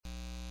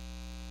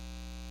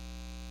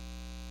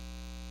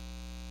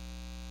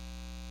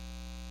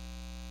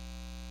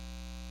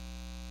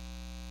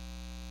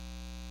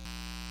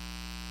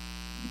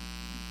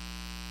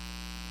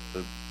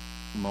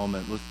a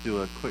moment. Let's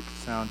do a quick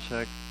sound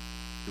check.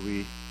 Do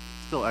we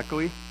still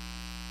echoey?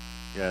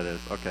 Yeah, it is.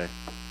 Okay.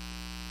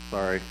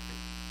 Sorry.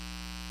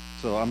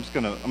 So I'm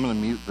gonna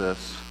mute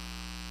this.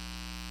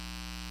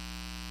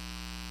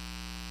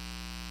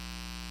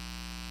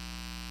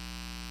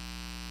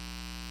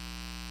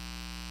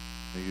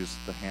 I use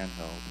the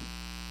handheld.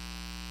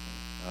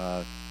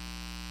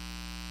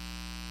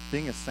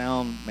 Being a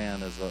sound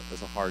man is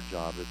a hard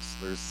job.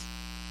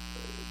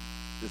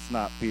 It's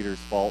not Peter's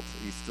fault.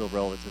 He's still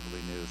relatively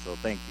new, so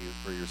thank you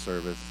for your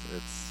service.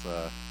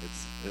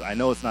 I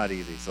know it's not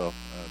easy, so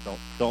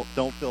don't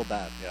feel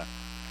bad. Yeah.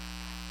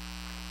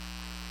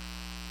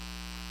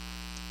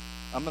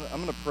 I'm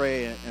gonna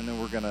pray, and then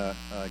we're gonna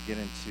get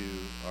into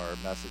our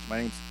message.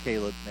 My name's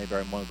Caleb. Maybe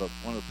I'm one of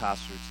the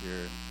pastors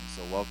here, and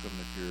so welcome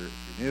if you're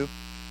new.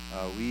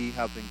 We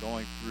have been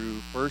going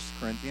through 1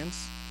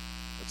 Corinthians.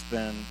 It's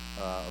been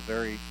a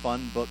very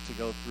fun book to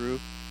go through.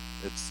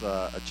 It's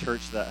a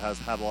church that has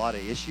had a lot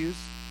of issues,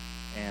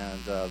 and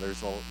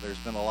there's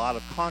been a lot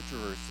of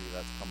controversy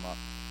that's come up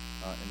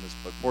in this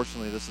book.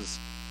 Fortunately, this is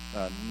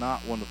not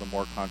one of the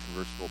more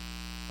controversial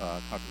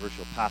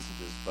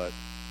passages, but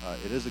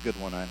it is a good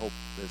one. I hope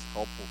it's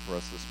helpful for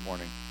us this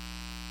morning.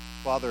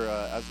 Father,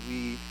 as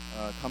we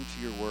come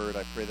to your word,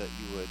 I pray that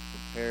you would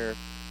prepare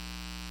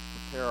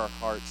our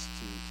hearts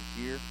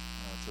to hear,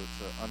 to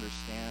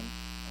understand,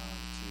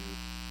 to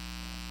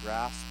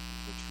grasp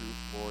the truth,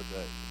 Lord,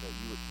 that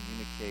you would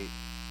communicate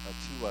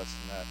to us,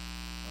 and that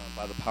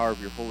by the power of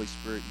your Holy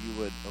Spirit, you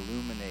would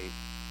illuminate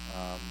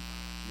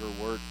your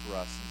word for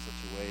us in such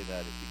a way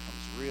that it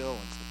becomes real,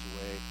 in such a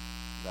way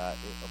that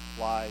it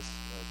applies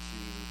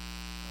to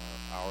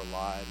our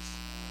lives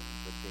and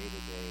the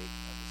day-to-day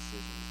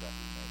decisions that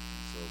we make.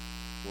 And so,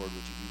 Lord,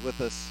 would you be with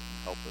us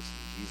and help us?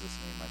 In Jesus'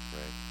 name I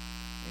pray.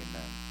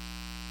 Amen.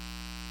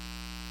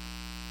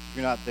 If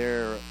you're not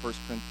there, 1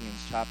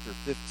 Corinthians chapter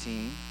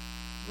 15,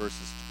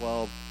 verses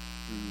 12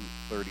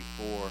 through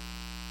 34.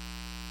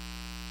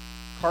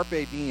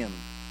 Carpe diem,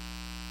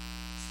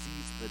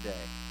 seize the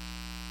day.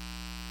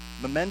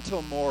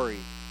 Memento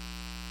mori,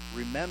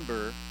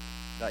 remember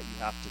that you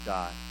have to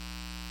die.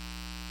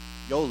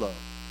 YOLO,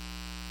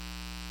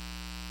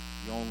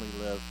 you only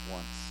live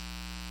once.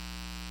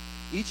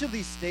 Each of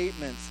these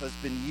statements has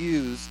been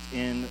used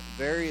in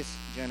various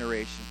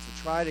generations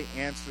to try to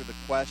answer the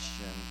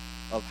question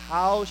of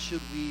how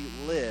should we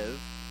live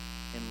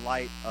in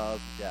light of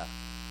death.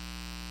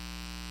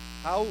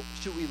 How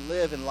should we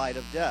live in light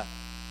of death?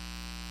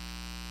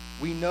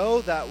 We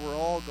know that we're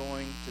all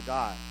going to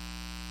die.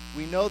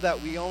 We know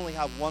that we only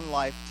have one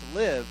life to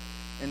live,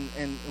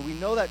 and we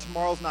know that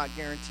tomorrow's not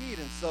guaranteed.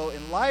 And so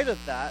in light of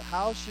that,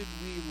 how should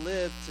we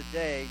live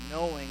today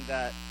knowing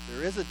that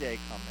there is a day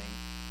coming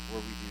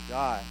where we do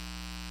die?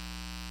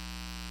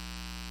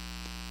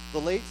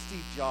 The late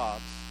Steve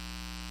Jobs,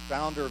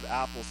 founder of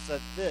Apple,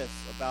 said this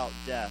about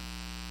death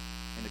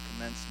in a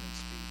commencement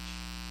speech.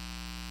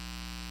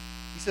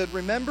 He said,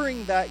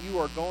 "Remembering that you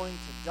are going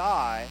to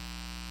die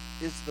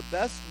is the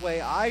best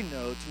way I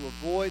know to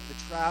avoid the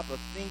trap of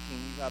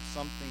thinking you have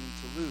something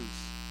to lose.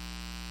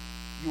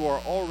 You are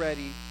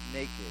already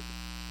naked.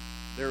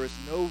 There is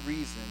no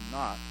reason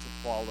not to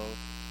follow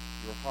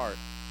your heart."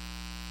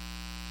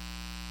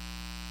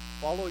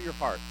 Follow your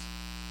heart.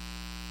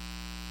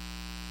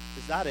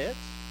 Is that it?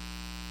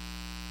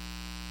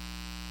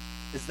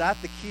 Is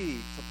that the key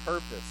to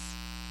purpose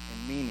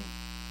and meaning?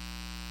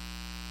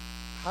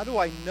 How do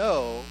I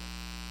know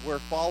where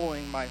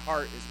following my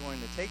heart is going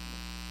to take me?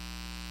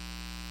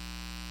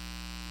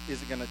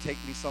 Is it going to take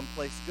me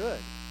someplace good?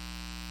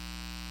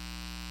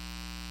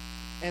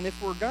 And if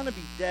we're going to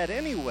be dead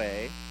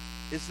anyway,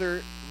 is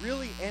there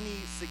really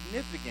any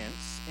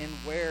significance in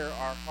where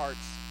our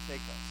hearts take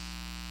us?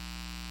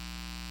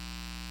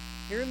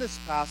 Here in this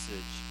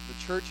passage, the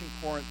church in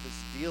Corinth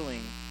is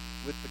dealing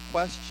with the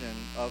question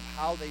of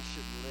how they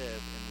should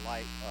live in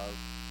light of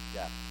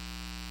death.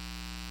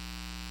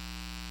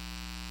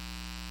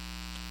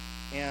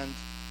 And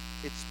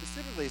it's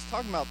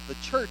talking about the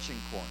church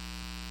in Corinth.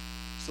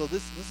 So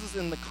this is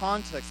in the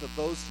context of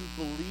those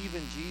who believe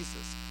in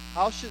Jesus.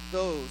 How should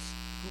those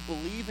who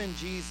believe in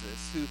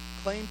Jesus, who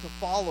claim to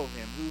follow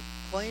him, who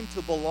claim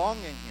to belong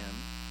in him,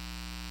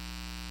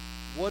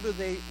 how do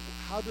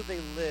they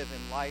live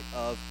in light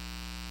of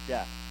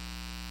death?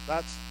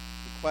 That's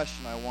the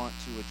question I want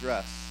to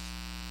address.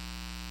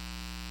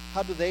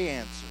 How do they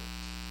answer it?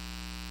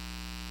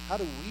 How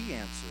do we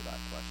answer that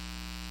question?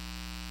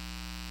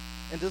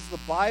 And does the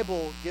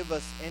Bible give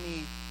us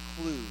any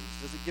clues?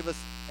 Does it give us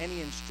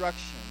any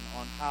instruction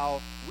on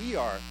how we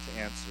are to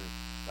answer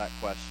that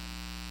question?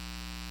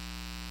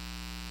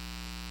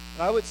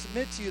 And I would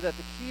submit to you that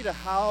the key to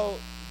how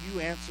you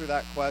answer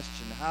that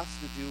question has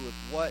to do with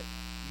what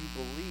you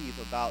believe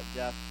about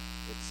death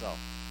itself.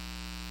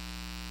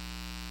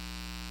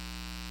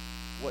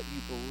 What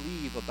you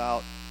believe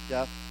about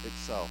death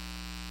itself.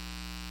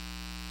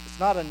 It's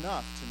not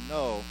enough to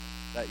know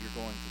that you're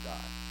going to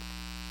die.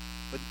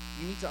 But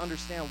you need to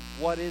understand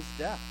what is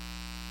death.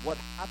 What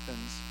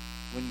happens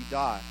when you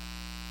die.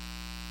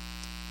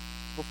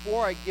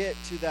 before I get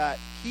to that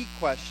key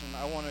question,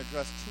 I want to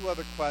address two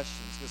other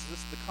questions because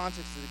the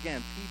context is,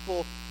 again,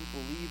 people who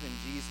believe in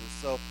Jesus.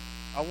 So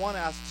I want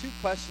to ask two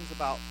questions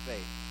about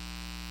faith.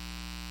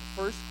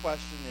 The first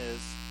question is,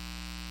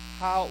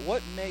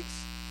 what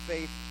makes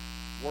faith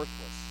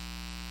worthless?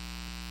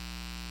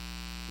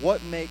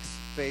 What makes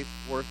faith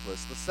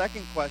worthless? The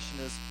second question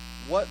is,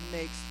 what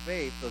makes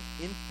faith of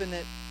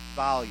infinite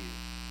value?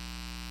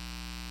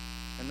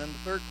 And then the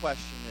third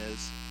question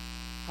is,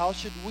 how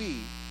should we,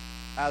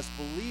 as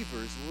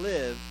believers,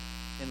 live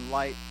in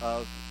light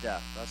of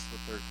death? That's the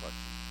third question.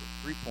 So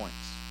 3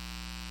 points.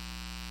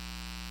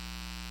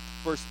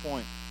 First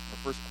point, or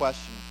first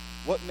question,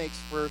 what makes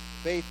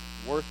faith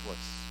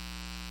worthless?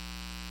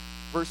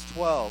 Verse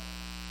 12.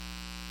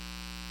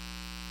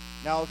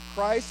 Now, if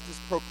Christ is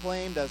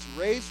proclaimed as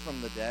raised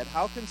from the dead,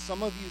 how can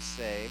some of you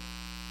say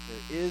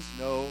there is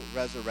no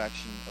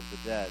resurrection of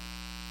the dead?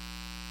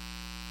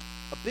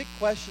 A big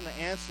question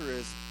to answer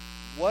is,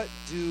 what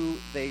do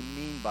they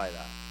mean by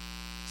that?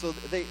 So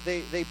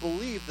they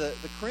believe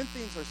that the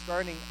Corinthians are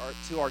starting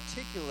to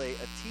articulate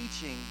a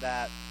teaching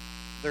that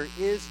there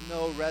is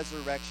no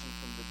resurrection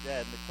from the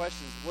dead. And the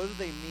question is, what do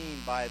they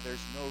mean by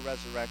there's no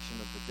resurrection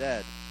of the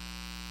dead?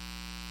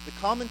 The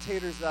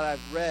commentators that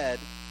I've read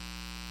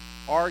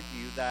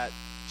argue that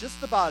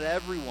just about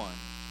everyone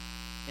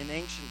in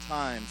ancient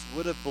times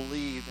would have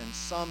believed in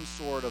some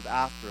sort of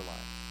afterlife.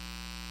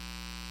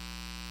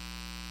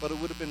 But it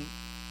would have been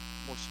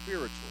more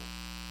spiritual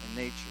in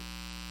nature.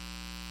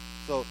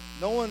 So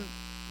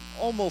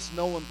almost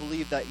no one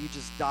believed that you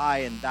just die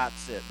and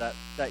that's it, that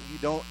you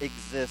don't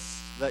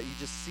exist, that you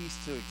just cease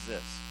to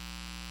exist.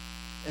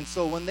 And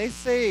so when they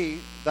say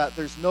that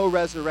there's no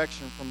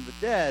resurrection from the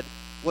dead,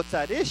 what's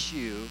at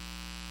issue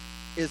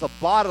is a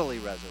bodily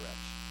resurrection.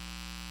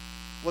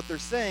 What they're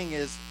saying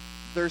is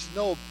there's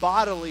no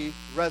bodily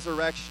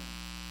resurrection.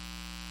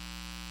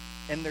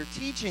 And they're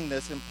teaching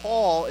this, and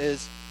Paul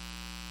is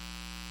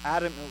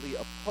adamantly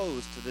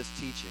opposed to this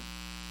teaching.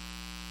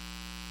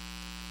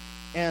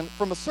 And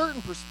from a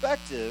certain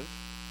perspective,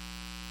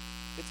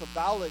 it's a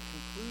valid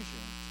conclusion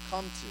to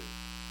come to.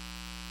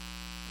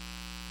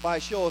 By a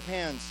show of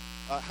hands,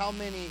 how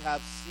many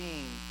have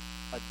seen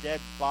a dead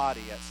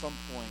body at some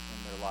point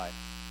in their life?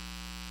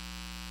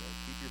 So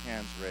keep your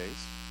hands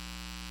raised.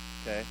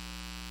 Okay.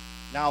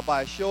 Now,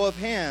 by a show of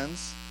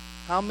hands,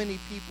 how many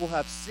people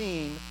have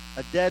seen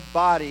a dead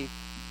body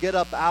get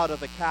up out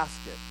of a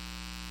casket?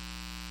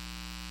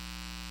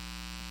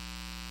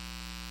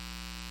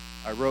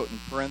 I wrote in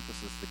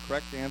parentheses, the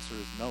correct answer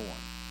is no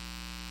one.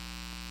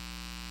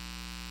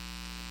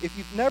 If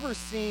you've never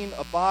seen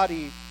a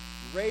body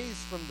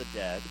raised from the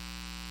dead,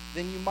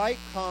 then you might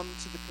come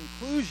to the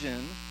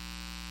conclusion,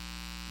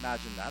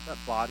 imagine that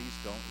bodies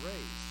don't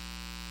raise.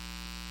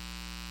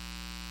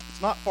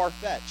 It's not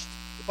far-fetched.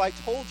 If I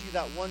told you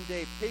that one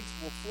day pigs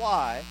will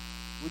fly,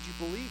 would you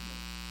believe me?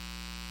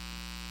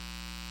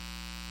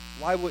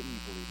 Why wouldn't you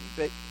believe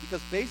me?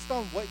 Because based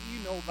on what you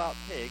know about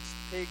pigs,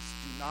 pigs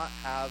do not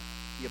have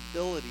the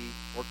ability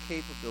or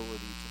capability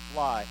to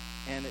fly,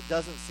 and it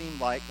doesn't seem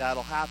like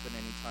that'll happen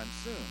anytime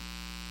soon.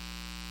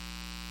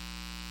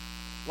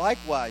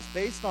 Likewise,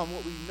 based on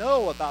what we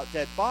know about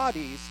dead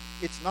bodies,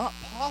 it's not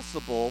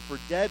possible for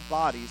dead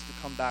bodies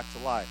to come back to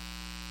life.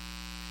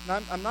 Now,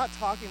 I'm not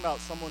talking about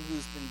someone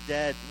who's been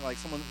dead, like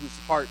someone whose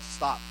heart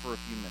stopped for a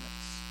few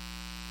minutes.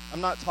 I'm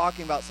not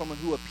talking about someone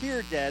who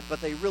appeared dead, but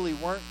they really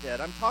weren't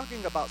dead. I'm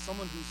talking about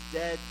someone who's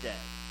dead.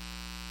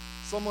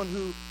 Someone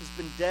who has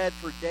been dead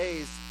for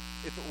days,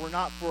 if it were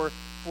not for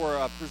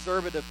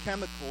preservative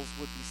chemicals,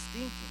 would be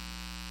stinking.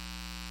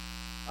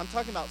 I'm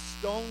talking about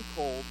stone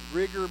cold,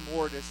 rigor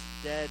mortis,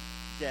 dead.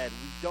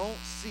 We don't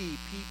see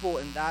people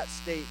in that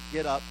state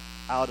get up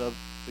out of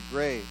the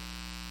grave.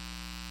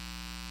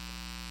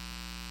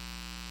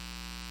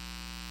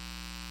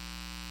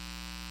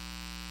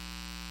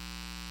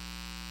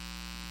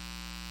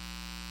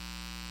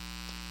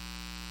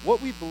 What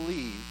we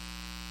believe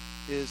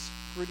is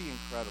pretty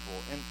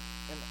incredible. And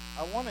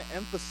I want to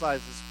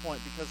emphasize this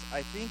point because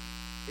I think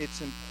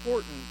it's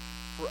important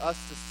for us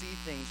to see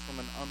things from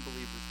an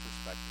unbeliever's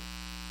perspective.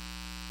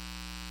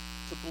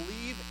 To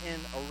believe in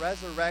a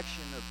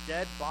resurrection of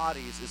dead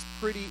bodies is a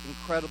pretty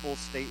incredible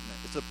statement.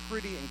 It's a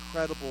pretty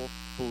incredible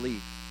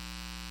belief.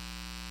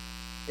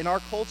 In our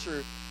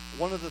culture,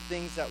 one of the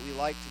things that we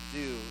like to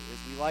do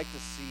is we like to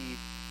see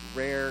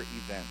rare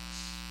events.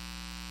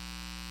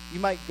 You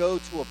might go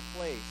to a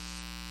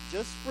place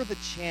just for the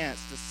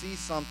chance to see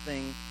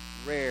something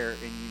rare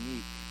and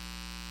unique.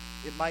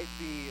 It might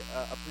be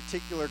a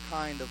particular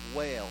kind of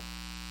whale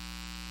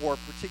or a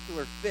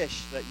particular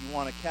fish that you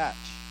want to catch.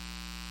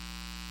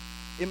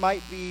 It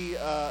might be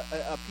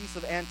a piece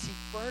of antique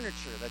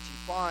furniture that you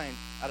find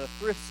at a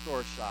thrift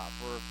store shop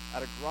or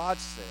at a garage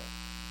sale.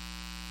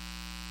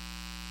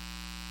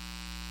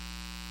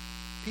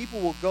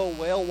 People will go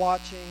whale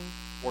watching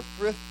or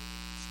thrift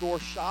store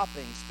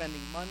shopping,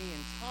 spending money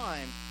and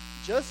time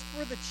just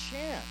for the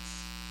chance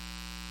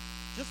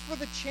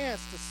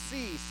to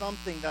see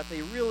something that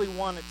they really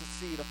wanted to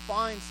see, to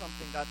find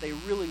something that they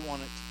really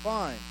wanted to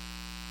find.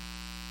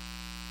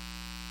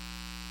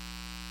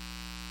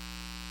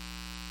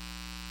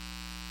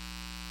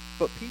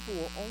 But people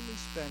will only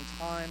spend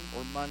time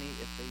or money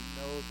if they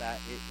know that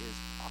it is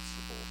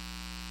possible.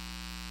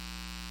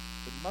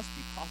 It must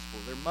be possible.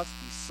 There must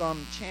be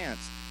some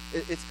chance.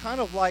 It's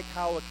kind of like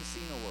how a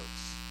casino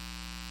works.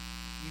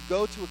 You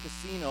go to a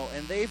casino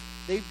and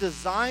they've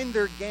designed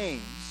their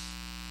games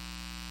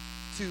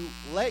to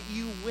let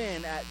you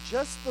win at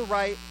just the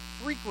right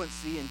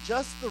frequency and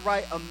just the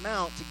right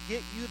amount to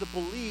get you to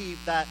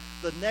believe that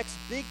the next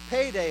big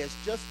payday is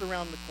just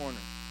around the corner.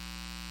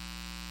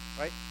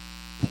 Right?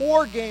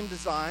 Poor game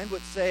design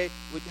would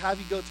have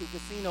you go to a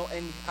casino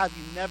and have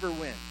you never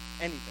win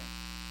anything.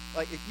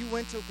 Like if you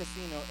went to a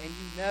casino and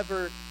you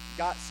never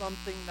got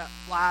something that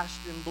flashed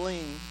and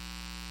blinged,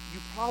 you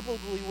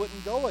probably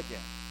wouldn't go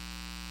again.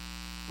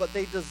 But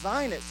they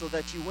design it so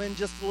that you win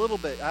just a little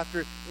bit after,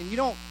 and you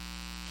don't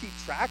keep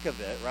track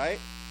of it, right?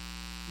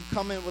 You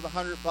come in with $100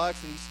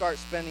 and you start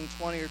spending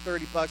 20 or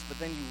 30 bucks, but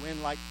then you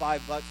win like $5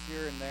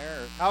 here and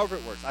there, or however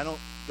it works. I don't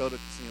go to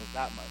casinos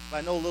that much, but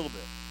I know a little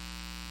bit.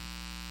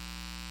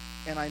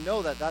 And I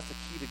know that that's a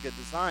key to good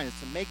design, is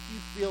to make you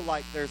feel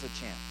like there's a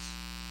chance.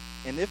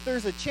 And if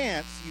there's a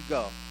chance, you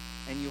go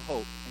and you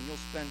hope, and you'll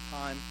spend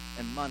time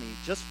and money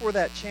just for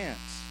that chance.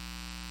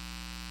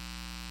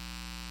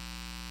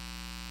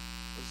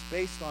 It's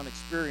based on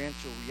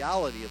experiential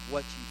reality of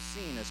what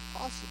you've seen as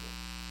possible.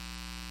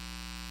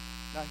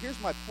 Now,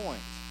 here's my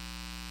point.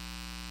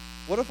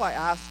 What if I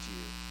asked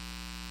you,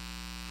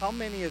 how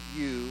many of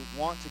you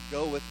want to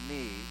go with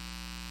me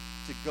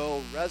to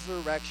go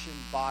resurrection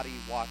body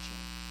watching?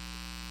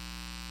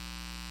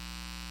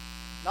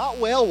 Not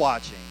whale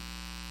watching,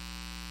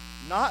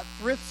 not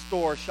thrift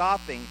store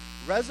shopping,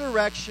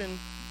 resurrection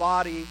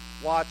body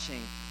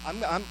watching.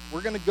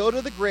 We're going to go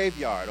to the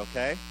graveyard,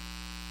 okay?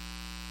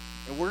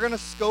 And we're going to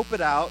scope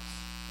it out,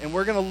 and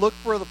we're going to look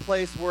for the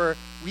place where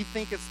we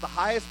think it's the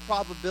highest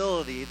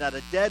probability that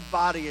a dead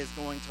body is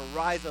going to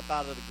rise up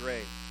out of the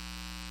grave.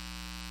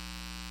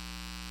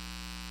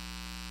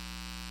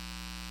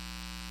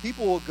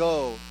 People will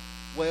go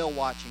whale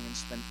watching and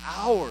spend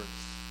hours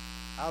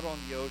out on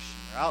the ocean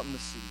or out in the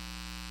sea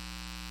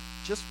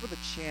just for the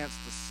chance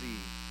to see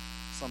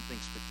something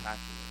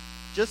spectacular.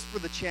 Just for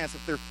the chance,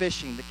 if they're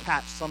fishing, to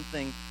catch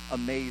something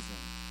amazing.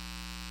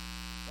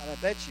 But I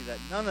bet you that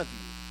none of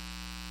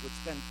you would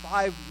spend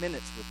 5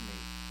 minutes with me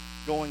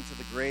going to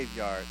the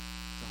graveyard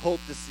to hope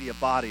to see a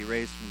body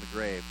raised from the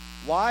grave.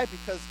 Why?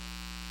 Because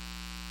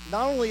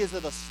not only is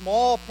it a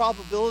small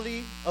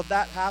probability of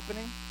that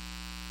happening,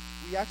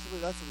 that's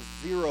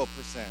a 0%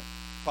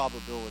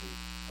 probability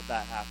of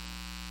that happening.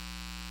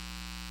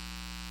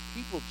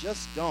 People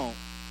just don't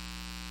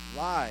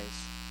rise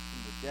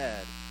from the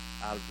dead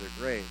out of their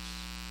graves.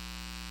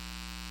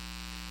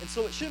 And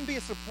so it shouldn't be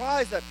a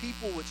surprise that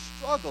people would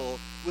struggle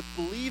with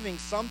believing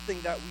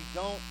something that we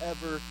don't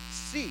ever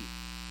see.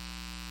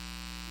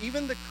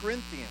 Even the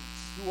Corinthians,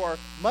 who are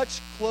much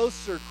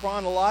closer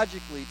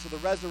chronologically to the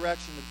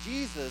resurrection of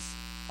Jesus,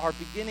 are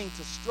beginning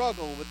to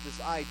struggle with this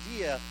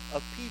idea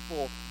of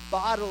people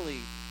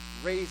bodily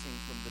raising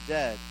from the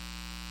dead.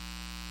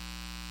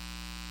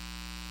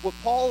 What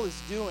Paul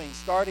is doing,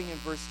 starting in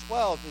verse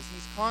 12, is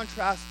he's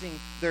contrasting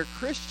their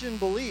Christian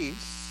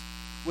beliefs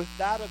with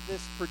that of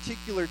this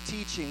particular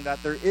teaching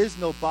that there is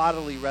no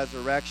bodily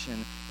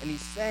resurrection, and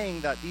he's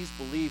saying that these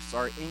beliefs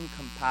are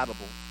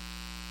incompatible.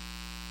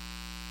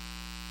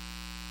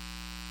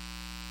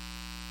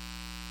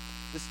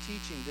 This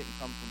teaching didn't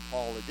come from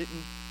Paul. It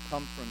didn't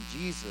come from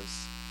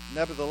Jesus.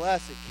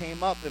 Nevertheless, it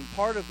came up, and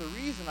part of the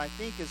reason, I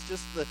think, is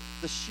just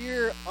the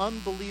sheer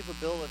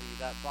unbelievability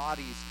that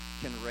bodies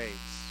can raise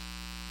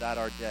that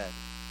are dead.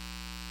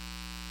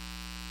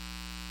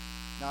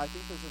 Now, I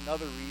think there's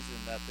another reason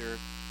that they're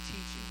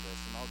teaching this,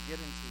 and I'll get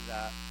into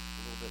that a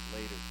little bit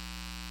later.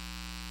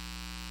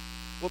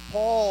 What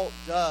Paul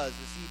does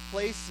is he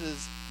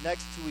places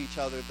next to each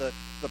other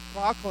the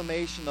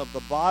proclamation of the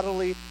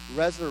bodily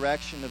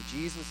resurrection of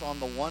Jesus on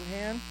the one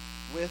hand,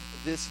 with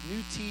this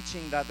new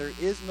teaching that there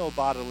is no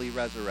bodily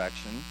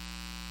resurrection,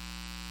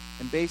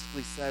 and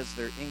basically says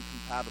they're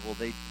incompatible.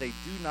 They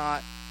do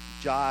not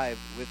jive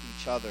with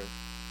each other.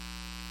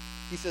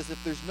 He says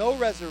if there's no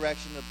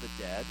resurrection of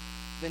the dead,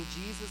 then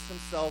Jesus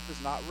himself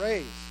is not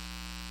raised.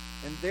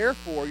 And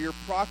therefore, your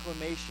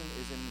proclamation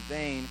is in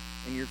vain,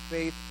 and your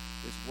faith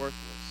is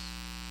worthless.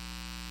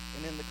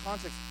 And in the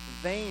context,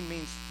 vain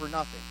means for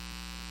nothing.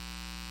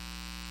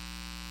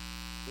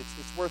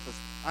 It's worthless.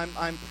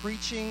 I'm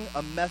preaching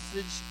a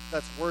message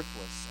that's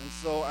worthless, and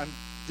so I'm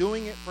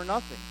doing it for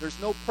nothing. There's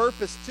no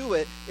purpose to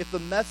it if the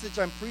message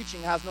I'm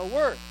preaching has no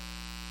worth.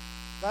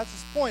 That's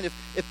his point.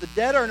 If the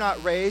dead are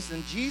not raised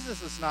and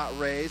Jesus is not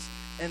raised,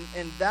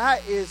 and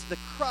that is the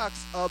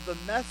crux of the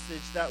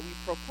message that we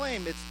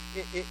proclaim.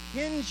 It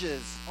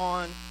hinges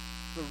on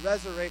the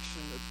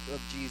resurrection of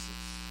Jesus.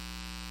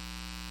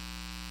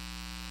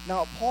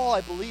 Now, Paul, I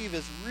believe,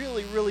 is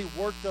really, really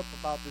worked up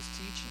about this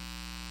teaching.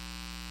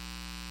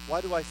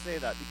 Why do I say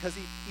that? Because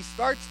he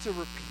starts to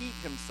repeat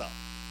himself.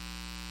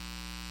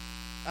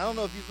 I don't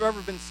know if you've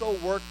ever been so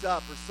worked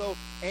up or so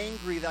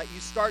angry that you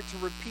start to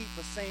repeat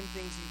the same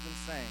things you've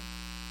been saying.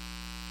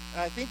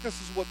 And I think this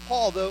is what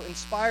Paul, though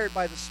inspired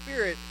by the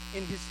Spirit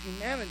in his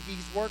humanity,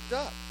 he's worked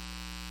up.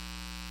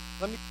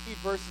 Let me read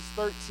verses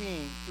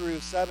 13 through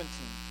 17.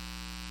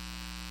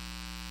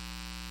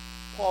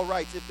 Paul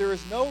writes, "If there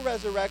is no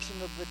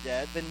resurrection of the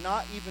dead, then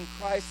not even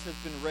Christ has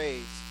been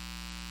raised.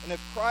 And if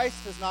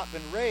Christ has not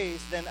been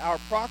raised, then our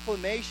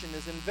proclamation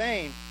is in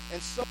vain,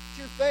 and so is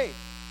your faith.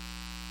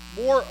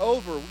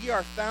 Moreover, we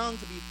are found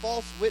to be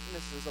false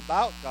witnesses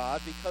about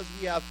God, because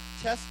we have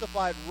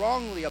testified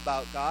wrongly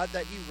about God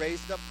that he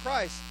raised up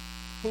Christ,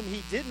 whom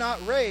he did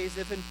not raise,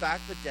 if in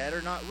fact the dead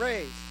are not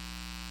raised.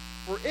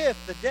 For if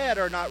the dead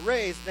are not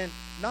raised, then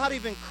not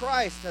even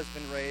Christ has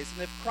been raised.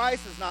 And if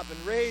Christ has not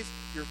been raised,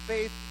 your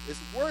faith is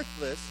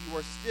worthless. You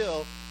are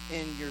still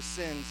in your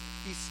sins."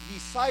 He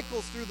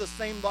cycles through the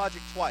same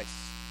logic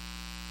twice.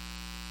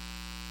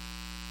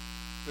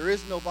 There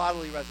is no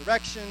bodily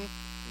resurrection,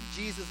 and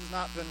Jesus has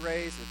not been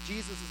raised. If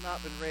Jesus has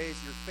not been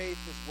raised, your faith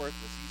is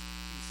worthless.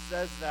 He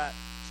says that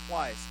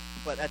twice.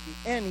 But at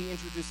the end, he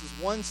introduces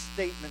one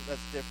statement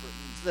that's different.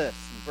 It's this.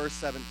 In verse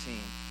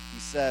 17, he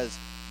says,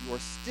 "You are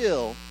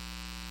still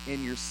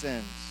in your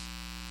sins."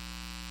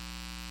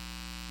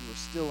 You are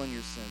still in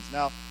your sins.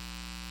 Now,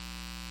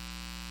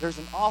 there's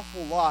an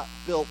awful lot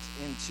built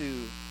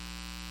into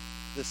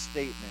this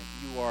statement.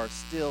 You are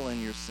still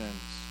in your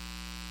sins.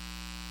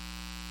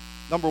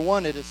 Number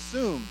one, it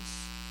assumes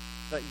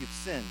that you've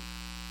sinned.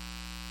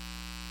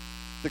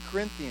 The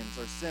Corinthians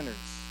are sinners.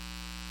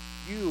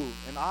 You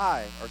and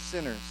I are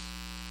sinners.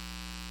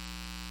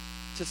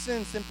 To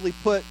sin, simply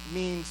put,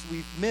 means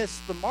we've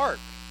missed the mark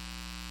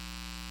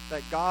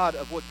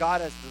of what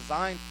God has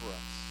designed for us.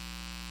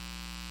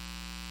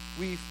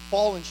 We've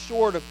fallen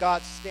short of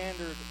God's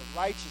standard of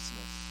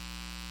righteousness.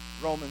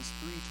 Romans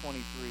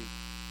 3:23.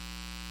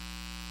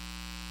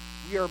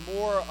 We are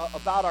more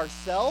about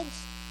ourselves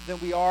than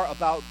we are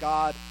about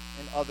God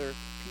and other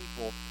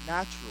people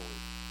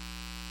naturally.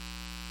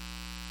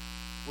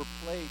 We're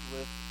plagued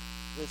with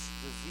this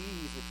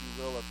disease, if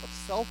you will, of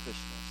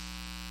selfishness.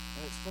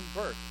 And it's from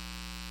birth.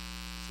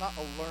 It's not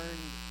a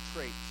learned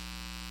trait.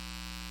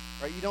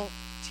 Right? You don't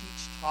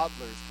teach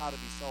toddlers how to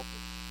be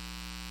selfish.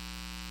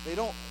 They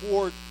don't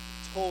hoard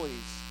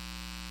toys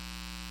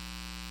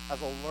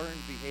as a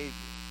learned behavior.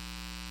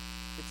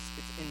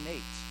 It's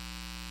innate.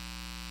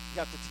 You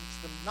have to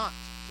teach them not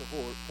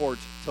to hoard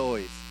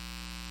toys.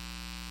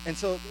 And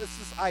so it's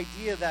this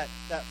idea that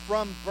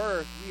from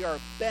birth we are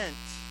bent,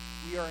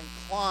 we are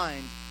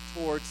inclined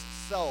towards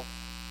self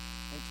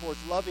and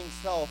towards loving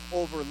self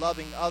over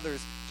loving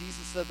others.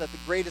 Jesus said that the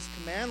greatest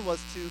command was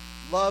to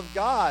love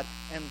God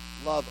and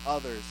love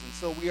others. And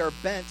so we are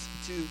bent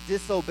to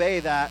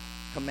disobey that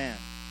command.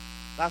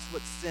 That's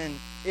what sin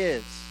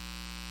is.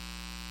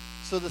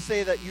 So to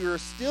say that you are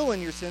still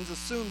in your sins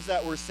assumes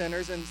that we're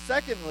sinners. And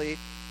secondly,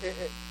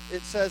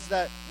 it says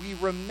that we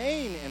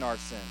remain in our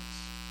sins.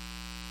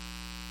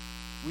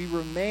 We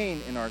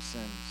remain in our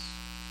sins.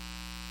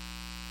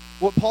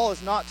 What Paul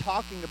is not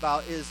talking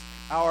about is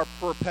our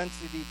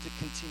propensity to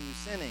continue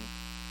sinning.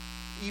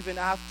 Even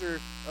after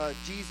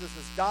Jesus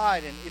has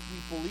died, and if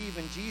we believe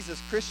in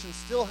Jesus, Christians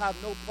still have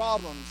no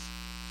problems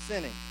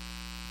sinning.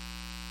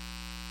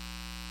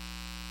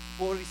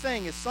 But what he's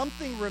saying is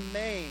something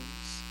remains.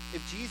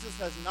 If Jesus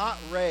has not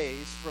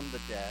raised from the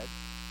dead,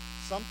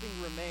 something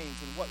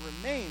remains, and what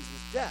remains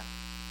is death.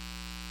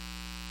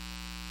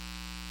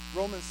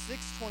 Romans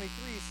 6:23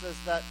 says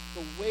that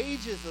the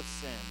wages of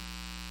sin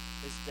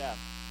is death.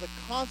 The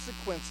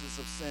consequences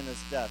of sin is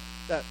death.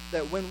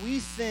 That when we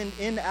sinned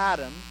in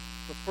Adam,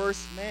 the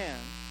first man,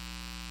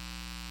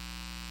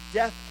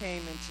 death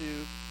came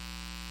into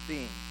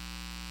being.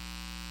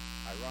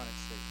 Ironic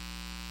statement.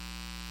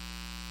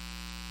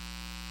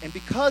 And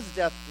because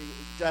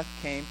death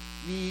came,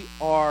 we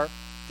are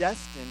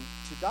destined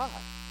to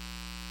die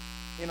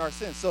in our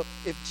sins. So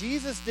if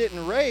Jesus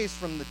didn't raise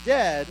from the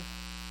dead,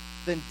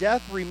 then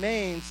death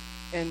remains,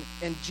 and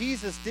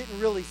Jesus didn't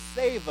really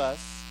save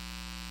us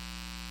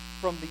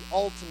from the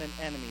ultimate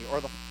enemy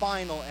or the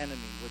final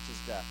enemy, which is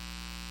death.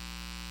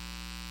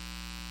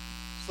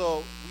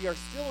 So we are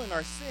still in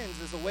our sins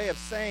as a way of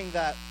saying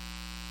that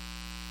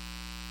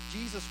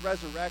Jesus'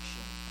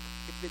 resurrection,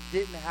 if it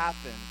didn't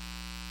happen,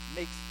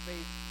 makes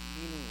faith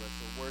meaningless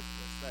or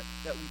worthless.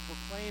 That we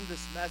proclaim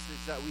this message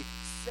that we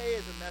say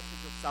is a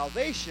message of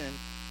salvation,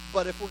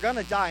 but if we're going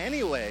to die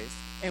anyways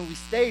and we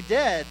stay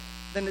dead,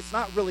 then it's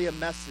not really a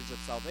message of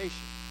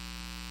salvation.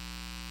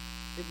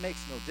 It makes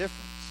no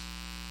difference.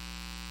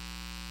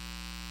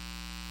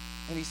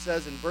 And he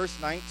says in verse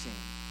 19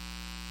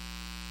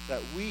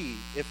 that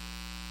if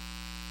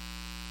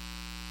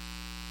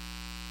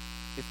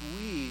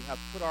we have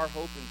put our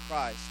hope in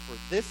Christ for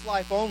this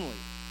life only,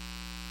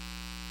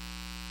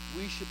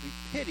 we should be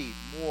pitied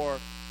more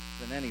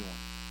than anyone.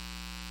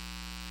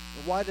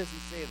 And why does he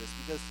say this?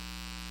 Because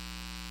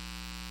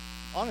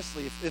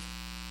honestly,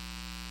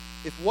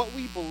 if what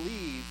we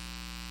believe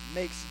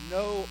makes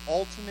no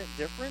ultimate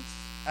difference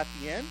at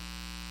the end,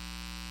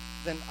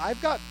 then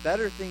I've got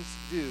better things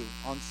to do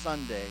on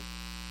Sunday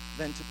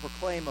than to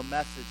proclaim a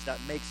message that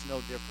makes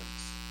no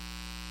difference.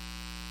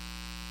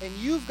 And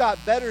you've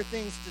got better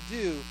things to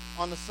do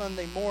on a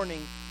Sunday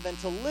morning than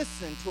to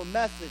listen to a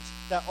message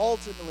that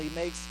ultimately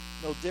makes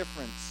no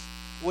difference.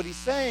 What he's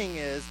saying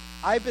is,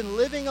 I've been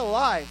living a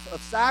life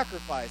of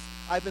sacrifice.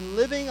 I've been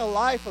living a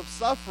life of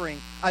suffering.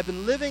 I've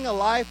been living a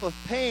life of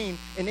pain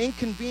and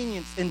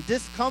inconvenience and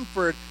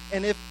discomfort.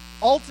 And if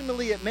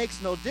ultimately it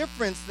makes no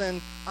difference,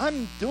 then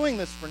I'm doing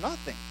this for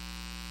nothing.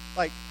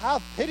 Like,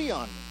 have pity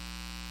on me.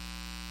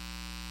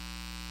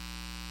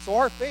 So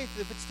our faith,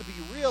 if it's to be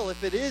real,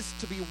 if it is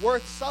to be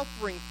worth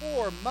suffering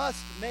for,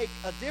 must make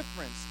a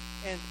difference.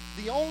 And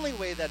the only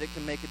way that it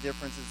can make a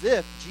difference is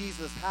if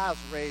Jesus has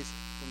raised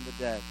from the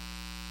dead.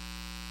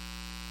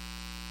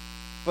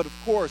 But of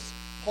course,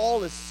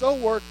 Paul is so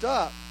worked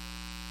up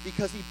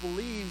because he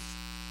believes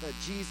that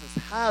Jesus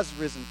has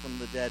risen from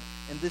the dead.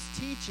 And this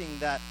teaching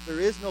that there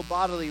is no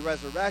bodily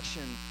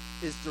resurrection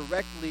is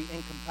directly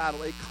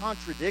incompatible. It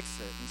contradicts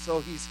it. And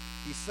so he's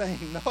saying,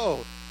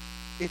 no,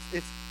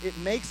 it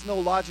makes no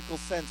logical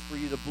sense for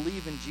you to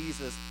believe in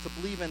Jesus, to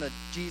believe in a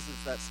Jesus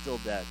that's still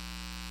dead.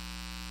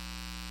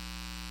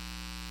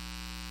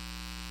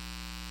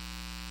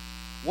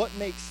 What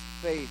makes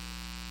faith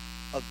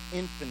of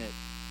infinite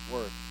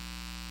worth?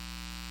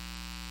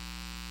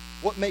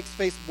 What makes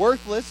faith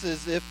worthless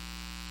is if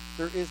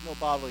there is no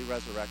bodily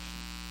resurrection.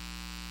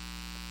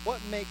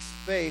 What makes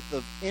faith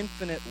of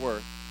infinite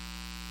worth?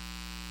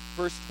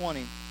 Verse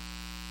 20.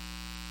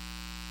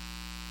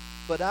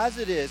 But as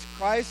it is,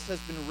 Christ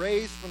has been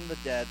raised from the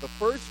dead, the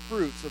first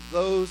fruits of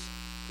those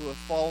who have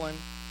fallen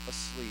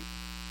asleep.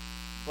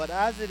 But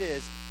as it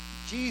is,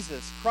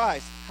 Jesus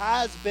Christ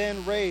has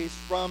been raised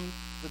from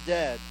the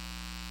dead.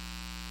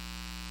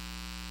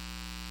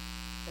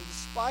 And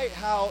despite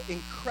how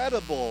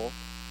incredible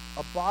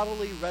a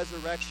bodily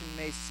resurrection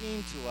may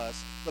seem to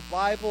us, the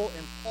Bible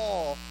and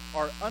Paul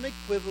are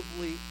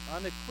unequivocally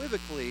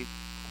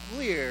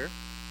clear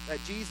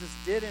that Jesus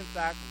did in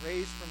fact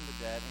raise from the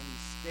dead, and he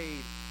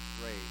stayed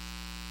raised.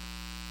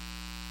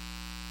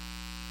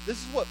 This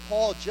is what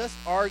Paul just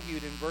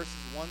argued in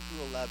verses 1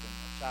 through 11 of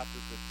chapter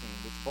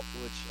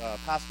 15, which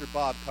Pastor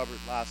Bob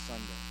covered last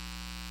Sunday.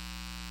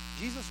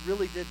 Jesus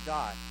really did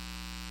die.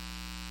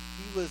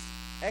 He was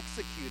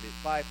executed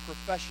by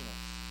professionals.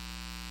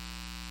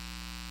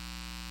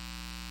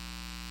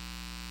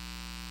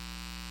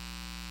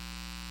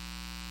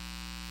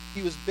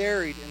 He was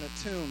buried in a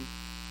tomb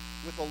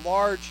with a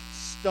large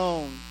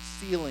stone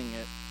sealing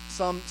it.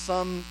 Some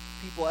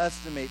people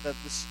estimate that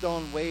the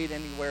stone weighed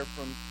anywhere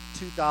from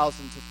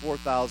 2,000 to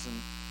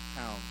 4,000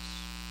 pounds.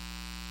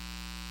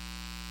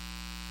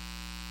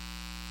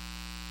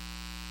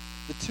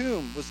 The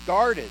tomb was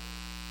guarded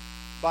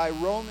by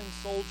Roman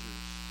soldiers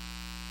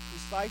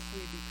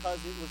precisely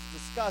because it was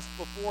discussed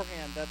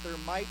beforehand that there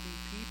might be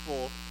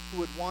people who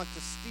would want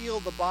to steal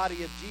the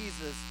body of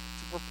Jesus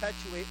to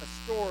perpetuate a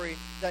story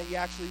that he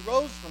actually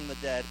rose from the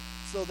dead.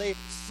 So they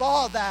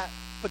saw that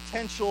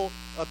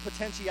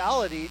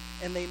potentiality,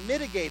 and they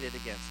mitigated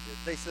against it.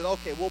 They said,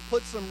 okay, we'll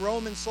put some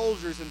Roman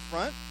soldiers in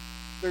front.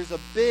 There's a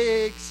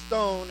big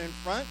stone in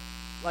front.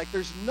 Like,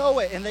 there's no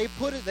way. And they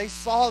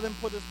saw them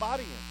put his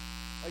body in.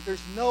 Like,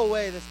 there's no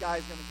way this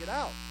guy's going to get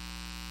out.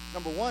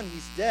 Number one,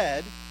 he's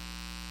dead.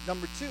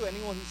 Number two,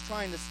 anyone who's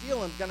trying to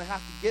steal him is going to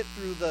have to get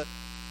through the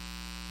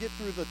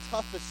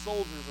toughest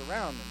soldiers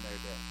around in their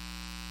day.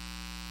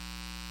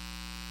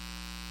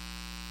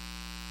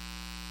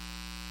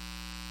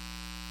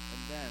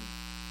 And then,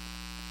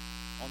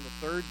 on the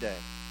third day,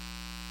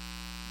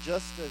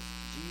 just as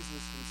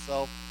Jesus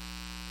himself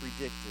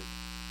predicted,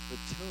 the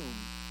tomb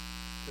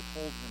could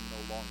hold him no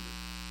longer.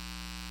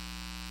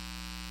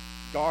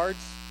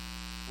 Guards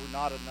were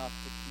not enough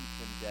to keep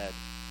him dead.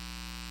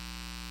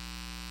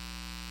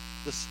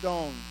 The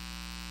stone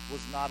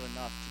was not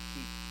enough to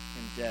keep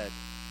him dead.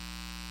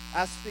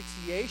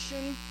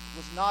 Asphyxiation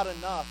was not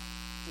enough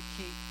to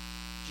keep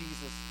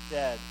Jesus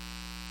dead.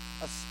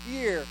 A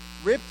spear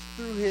ripped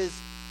through his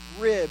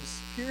ribs,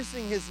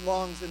 piercing his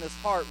lungs and his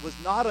heart, was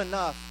not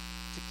enough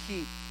to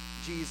keep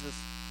Jesus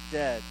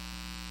dead.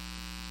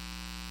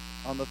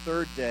 On the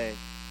third day,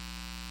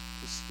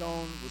 the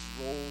stone was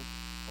rolled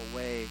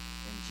away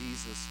and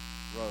Jesus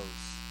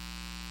rose.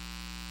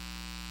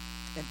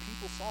 And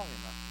people saw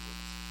him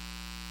afterwards.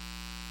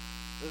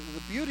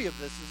 The beauty of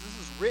this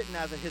is written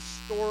as a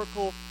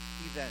historical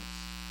event.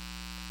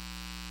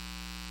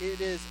 It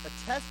is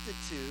attested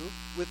to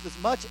with as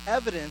much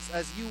evidence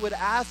as you would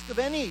ask of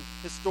any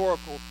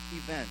historical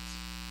event.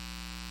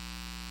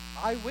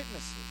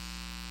 Eyewitnesses.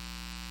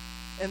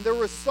 And there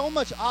was so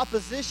much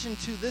opposition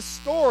to this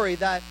story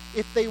that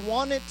if they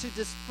wanted to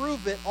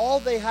disprove it, all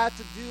they had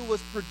to do was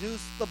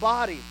produce the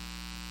body.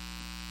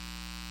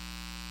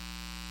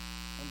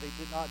 And they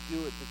did not do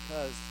it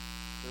because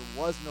there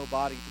was no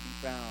body to be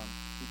found,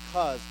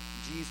 because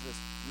Jesus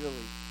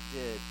really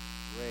did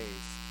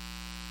raise.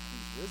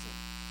 He's risen.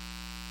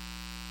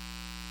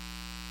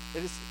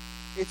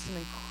 It's an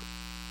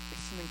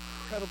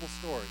incredible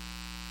story.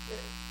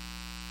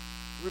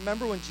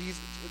 Remember when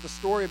the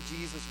story of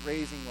Jesus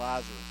raising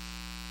Lazarus?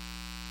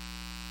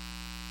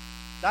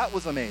 That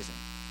was amazing.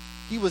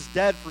 He was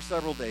dead for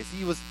several days.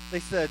 They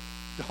said,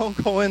 Don't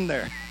go in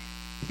there.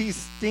 He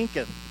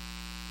stinketh.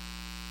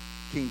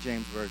 King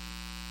James Version.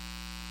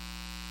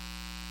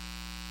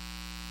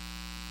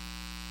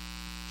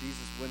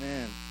 Jesus went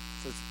in,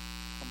 says,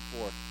 come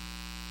forth.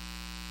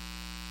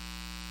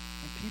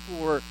 And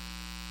people were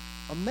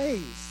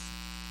amazed.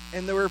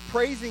 And they were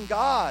praising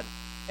God.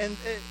 And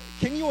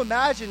can you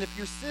imagine if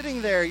you're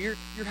sitting there, you're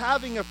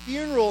having a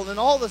funeral, and then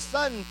all of a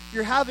sudden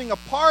you're having a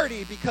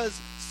party because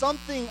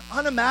something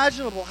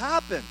unimaginable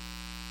happened.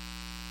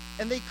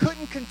 And they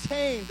couldn't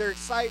contain their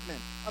excitement.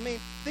 I mean,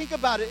 think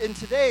about it. And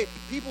today,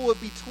 people would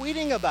be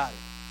tweeting about it.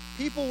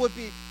 People would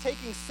be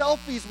taking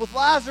selfies with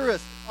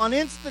Lazarus on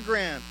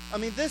Instagram. I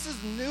mean, this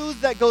is news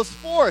that goes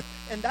forth.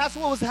 And that's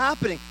what was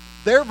happening.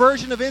 Their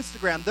version of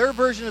Instagram, their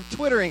version of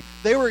Twittering,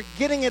 they were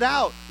getting it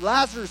out.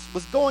 Lazarus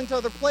was going to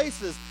other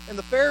places. And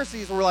the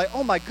Pharisees were like,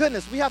 oh my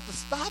goodness, we have to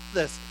stop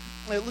this.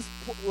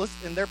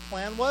 And their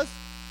plan was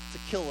to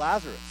kill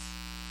Lazarus,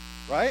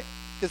 right?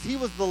 Because he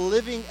was the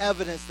living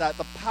evidence that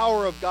the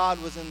power of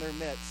God was in their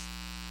midst.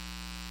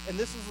 And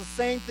this was the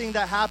same thing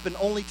that happened,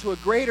 only to a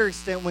greater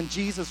extent when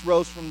Jesus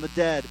rose from the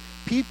dead.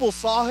 People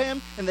saw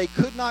him, and they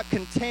could not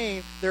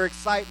contain their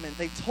excitement.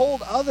 They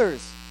told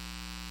others,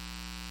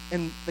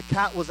 and the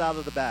cat was out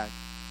of the bag.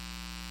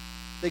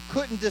 They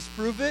couldn't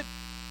disprove it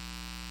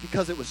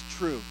because it was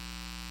true.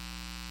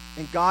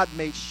 And God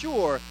made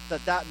sure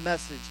that that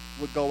message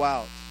would go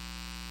out.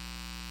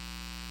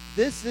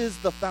 This is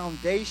the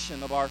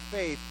foundation of our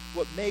faith,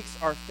 what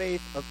makes our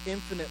faith of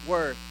infinite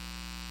worth.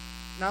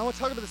 Now I want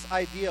to talk about this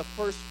idea of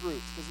first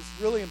fruits because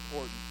it's really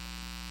important.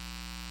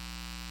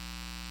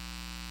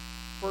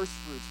 First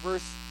fruits,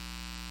 verse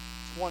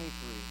 23.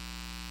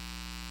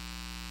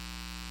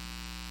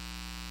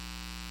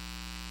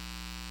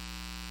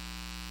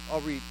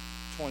 I'll read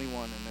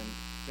 21 and then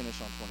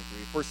finish on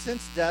 23. For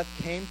since death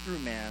came through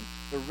man,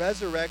 the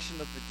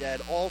resurrection of the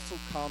dead also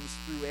comes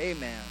through a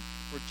man.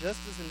 For just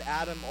as in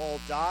Adam all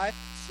die,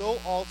 so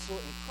also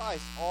in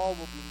Christ all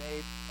will be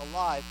made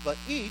alive, but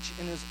each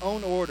in his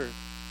own order.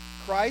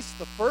 Christ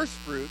the first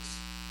fruits,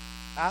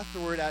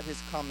 afterward at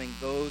his coming,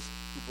 those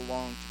who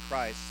belong to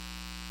Christ.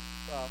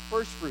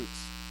 First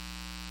fruits.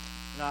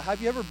 Now,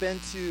 have you ever been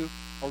to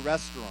a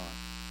restaurant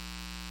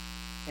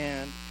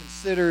and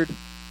considered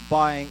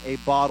buying a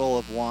bottle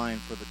of wine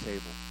for the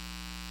table?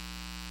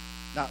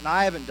 Now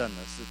I haven't done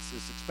this.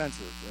 It's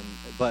expensive,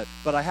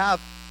 but I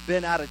have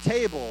been at a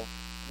table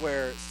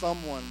where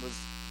someone was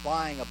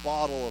buying a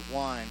bottle of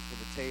wine for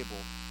the table.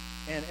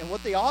 And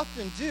what they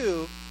often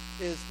do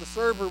is the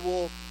server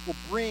will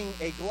bring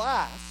a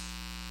glass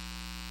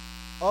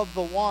of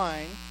the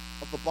wine,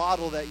 of the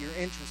bottle that you're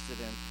interested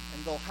in,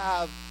 and they'll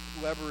have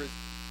whoever is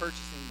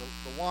purchasing the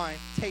wine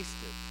taste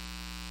it.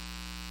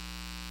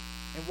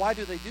 And why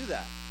do they do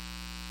that?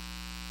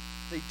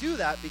 They do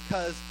that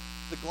because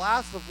the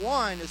glass of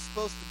wine is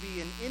supposed to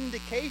be an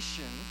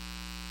indication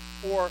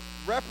or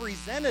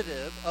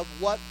representative of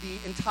what the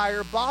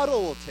entire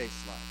bottle will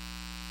taste like.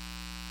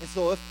 And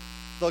so if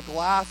the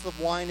glass of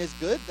wine is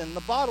good, then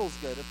the bottle's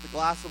good. If the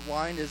glass of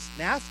wine is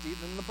nasty,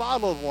 then the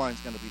bottle of wine is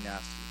going to be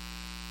nasty.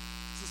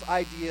 It's this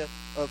idea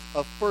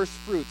of first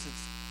fruits.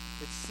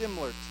 It's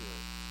similar to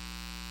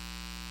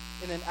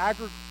it. In an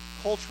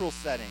agricultural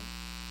setting,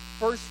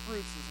 first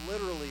fruits is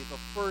literally the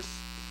first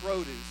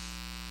produce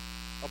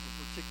of a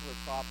particular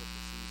crop of the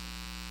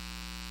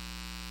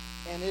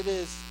season. And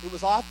it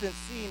was often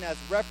seen as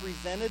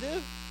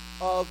representative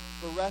of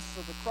the rest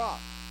of the crop.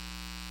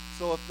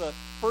 So if the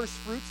first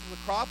fruits of the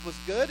crop was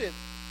good, it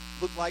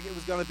looked like it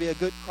was going to be a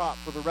good crop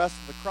for the rest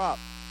of the crop.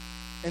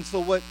 And so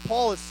what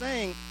Paul is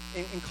saying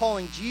in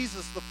calling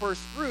Jesus the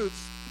first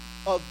fruits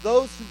of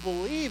those who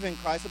believe in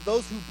Christ, of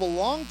those who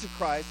belong to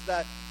Christ,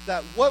 that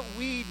what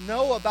we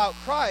know about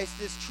Christ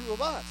is true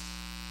of us.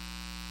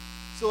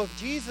 So if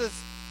Jesus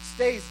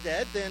stays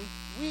dead, then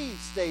we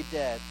stay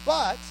dead.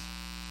 But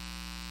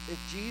if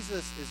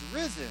Jesus is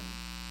risen,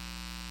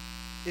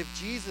 if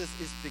Jesus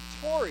is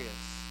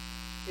victorious,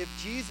 if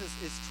Jesus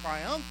is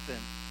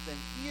triumphant, then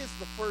he is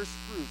the first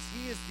fruits.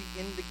 He is the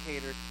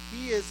indicator.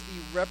 He is the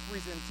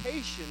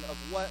representation of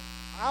what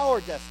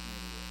our destiny is.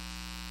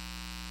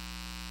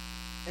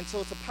 And so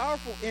it's a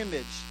powerful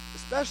image,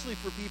 especially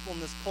for people in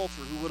this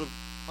culture who would have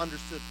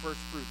understood first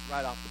fruits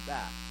right off the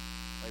bat.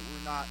 Like,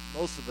 we're not,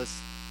 most of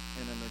us,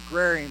 in an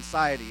agrarian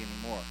society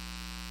anymore.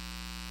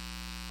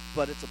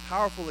 But it's a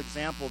powerful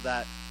example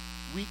that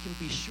we can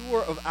be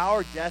sure of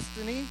our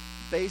destiny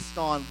based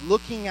on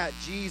looking at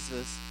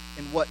Jesus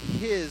and what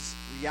his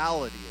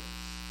reality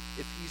is.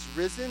 If he's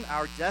risen,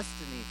 our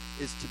destiny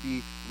is to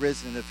be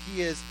risen. If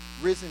he is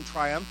risen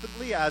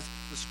triumphantly, as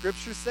the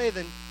scriptures say,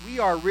 then we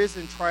are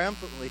risen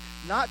triumphantly,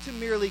 not to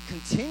merely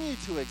continue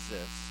to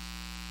exist,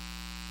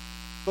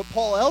 but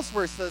Paul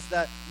elsewhere says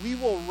that we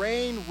will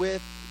reign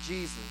with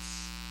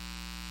Jesus.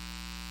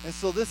 And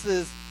so this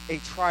is a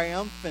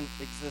triumphant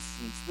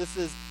existence. This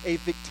is a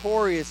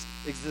victorious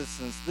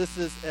existence. This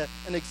is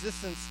an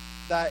existence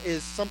that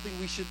is something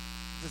we should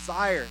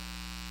desire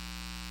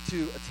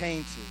to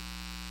attain to.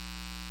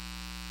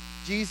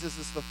 Jesus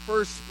is the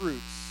first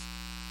fruits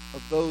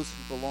of those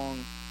who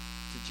belong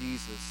to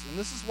Jesus. And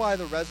this is why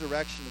the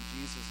resurrection of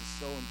Jesus is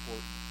so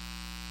important.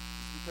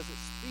 It's because it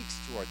speaks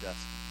to our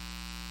destiny.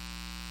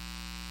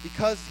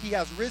 Because he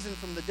has risen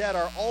from the dead,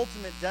 our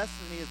ultimate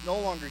destiny is no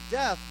longer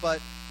death, but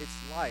it's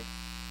life.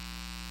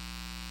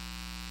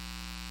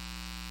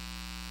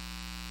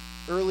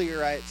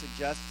 Earlier, I had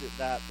suggested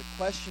that the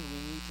question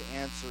we need to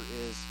answer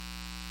is,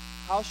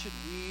 how should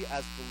we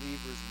as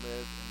believers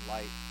live in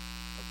light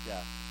of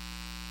death?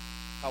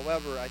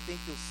 However, I think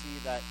you'll see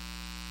that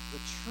the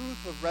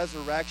truth of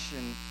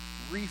resurrection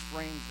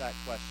reframes that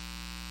question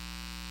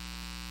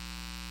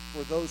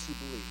for those who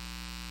believe.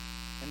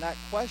 And that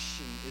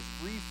question is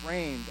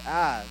reframed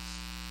as,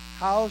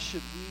 how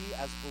should we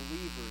as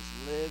believers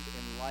live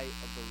in light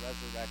of the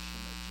resurrection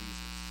of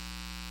Jesus?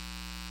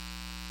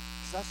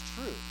 Because that's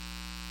true.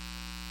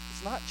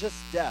 It's not just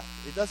death.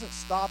 It doesn't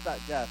stop at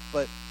death.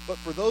 But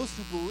for those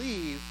who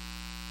believe,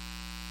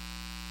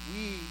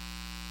 we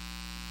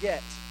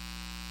get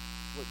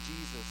what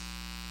Jesus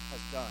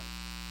has done.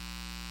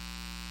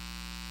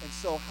 And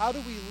so how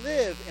do we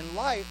live in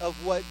light of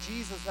what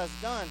Jesus has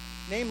done?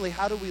 Namely,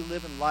 how do we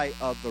live in light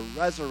of the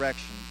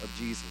resurrection of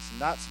Jesus?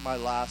 And that's my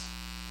last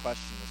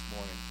question this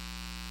morning.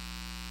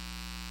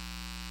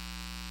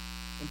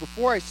 And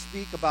before I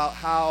speak about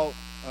how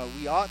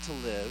we ought to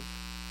live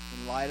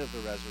in light of the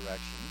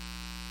resurrection,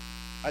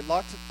 I'd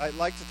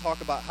like to talk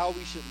about how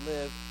we should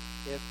live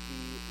if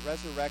the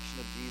resurrection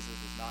of Jesus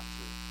is not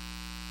true.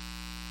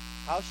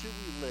 How should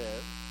we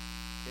live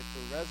if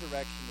the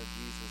resurrection of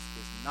Jesus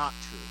is not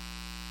true?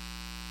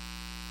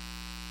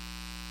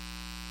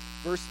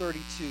 Verse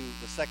 32,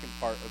 the second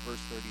part of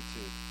verse 32.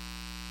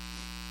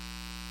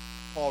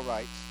 Paul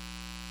writes,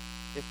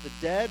 "If the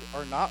dead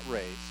are not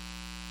raised,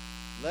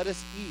 let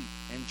us eat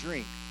and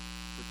drink,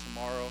 for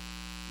tomorrow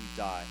we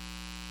die."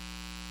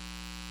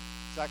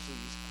 It's actually,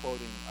 he's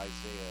quoting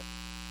Isaiah.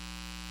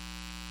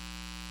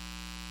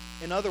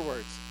 In other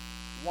words,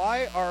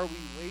 why are we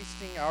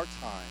wasting our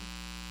time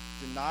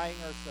denying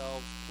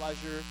ourselves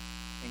pleasure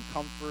and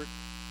comfort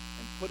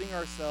and putting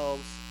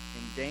ourselves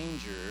in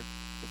danger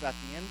if at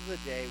the end of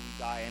the day we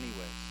die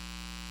anyways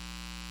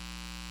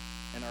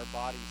and our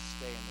bodies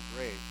stay in the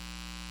grave?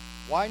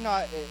 Why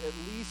not at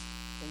least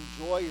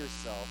enjoy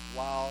yourself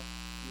while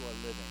you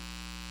are living?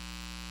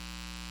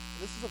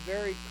 This is a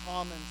very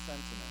common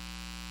sentiment.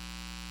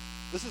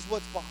 This is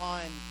what's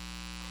behind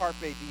carpe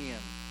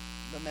diem,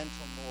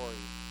 memento mori,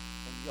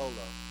 and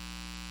YOLO.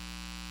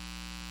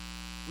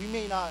 We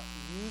may not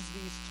use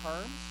these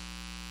terms,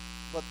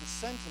 but the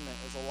sentiment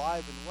is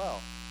alive and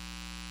well.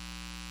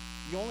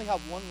 You only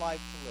have one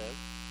life to live.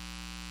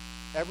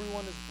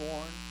 Everyone is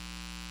born,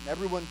 and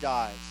everyone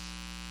dies.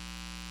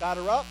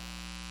 Batter up,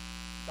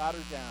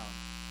 batter down.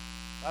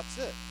 That's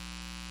it.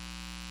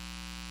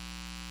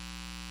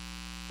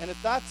 And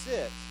if that's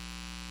it,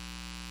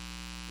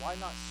 why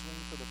not swing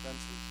for the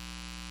fences?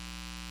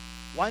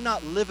 Why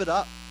not live it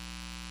up?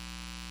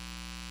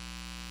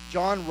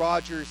 John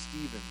Roger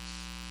Stevens,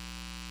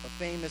 a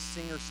famous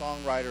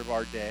singer-songwriter of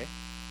our day,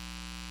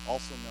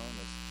 also known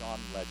as John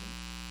Legend,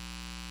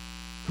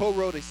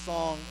 co-wrote a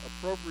song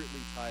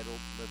appropriately titled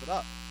 "Live It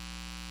Up."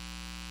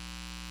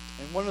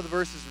 And one of the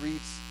verses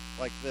reads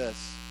like this.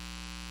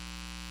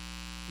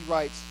 He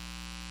writes,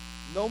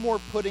 "No more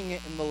putting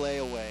it in the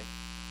layaway,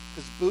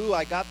 'cause boo,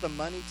 I got the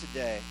money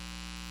today.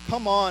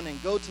 Come on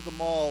and go to the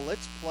mall,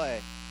 let's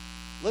play.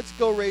 Let's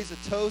go raise a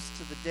toast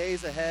to the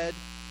days ahead.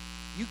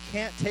 You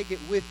can't take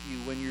it with you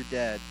when you're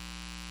dead.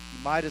 You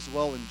might as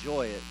well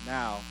enjoy it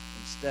now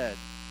instead."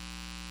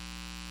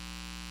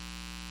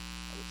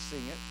 I would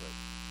sing it, but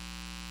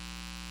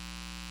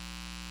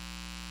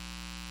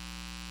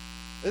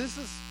this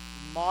is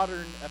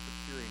modern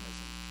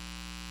Epicureanism,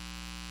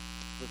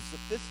 the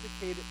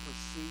sophisticated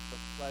pursuit of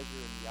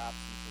pleasure in the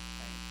absence of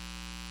pain.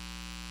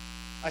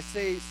 I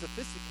say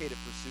sophisticated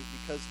pursuit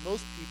because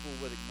most people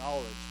would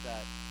acknowledge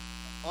that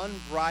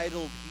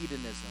unbridled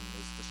hedonism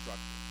is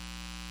destructive.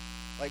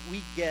 Like,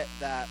 we get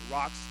that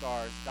rock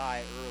stars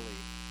die early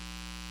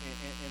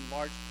in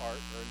large part,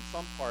 or in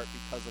some part,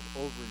 because of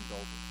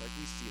overindulgence. Like,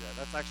 we see that.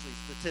 That's actually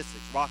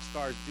statistics. Rock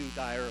stars do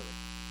die early.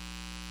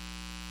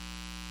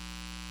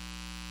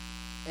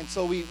 And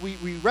so we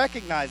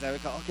recognize that.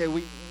 Okay,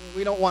 we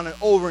don't want to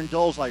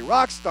overindulge like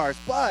rock stars,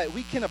 but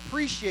we can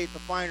appreciate the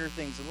finer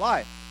things in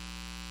life.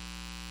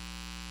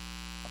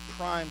 A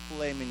prime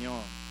filet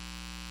mignon,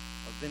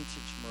 a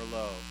vintage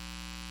Merlot,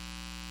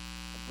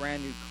 a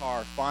brand new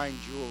car, fine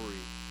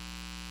jewelry,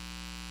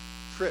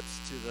 trips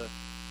to the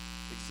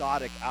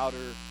exotic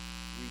outer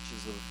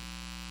reaches of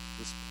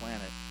this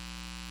planet.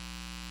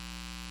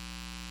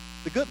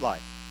 The good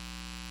life.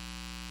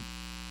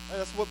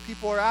 That's what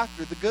people are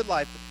after, the good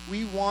life.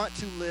 We want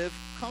to live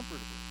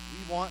comfortably.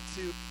 We want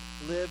to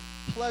live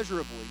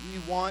pleasurably. We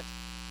want,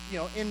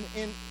 in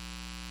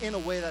a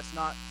way that's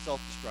not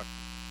self-destructive.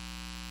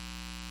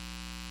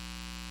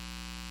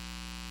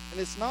 And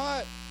it's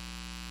not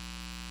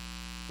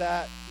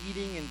that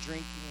eating and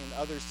drinking and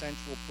other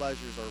sensual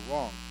pleasures are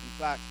wrong. In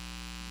fact,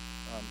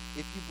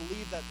 if you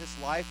believe that this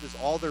life is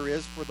all there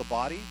is for the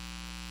body,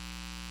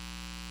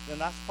 then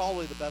that's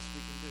probably the best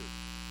we can do.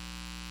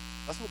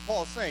 That's what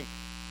Paul is saying.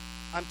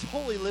 I'm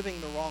totally living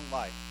the wrong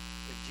life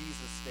if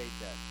Jesus stayed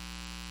dead.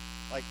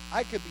 Like,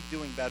 I could be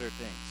doing better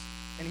things.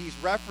 And he's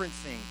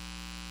referencing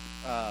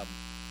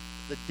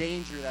the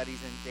danger that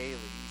he's in daily.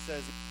 He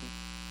says,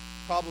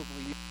 probably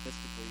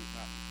euphemistically,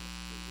 not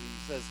euphemistically,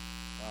 he says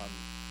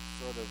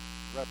sort of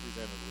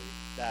representatively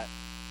that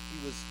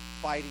he was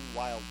fighting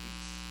wild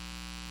beasts.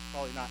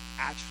 Probably not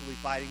actually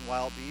fighting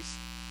wild beasts.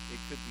 It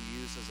could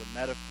be used as a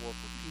metaphor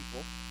for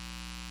people.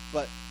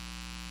 But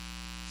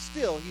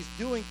still, he's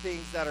doing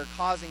things that are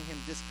causing him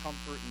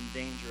discomfort and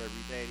danger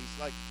every day. And he's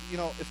like,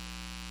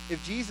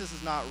 if Jesus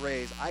is not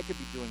raised, I could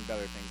be doing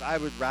better things. I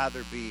would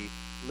rather be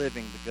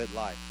living the good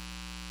life,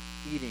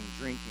 eating,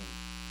 drinking,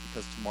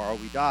 because tomorrow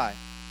we die.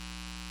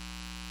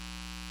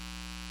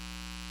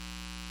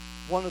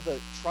 One of the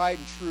tried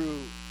and true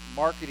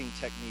marketing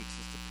techniques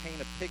is to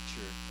paint a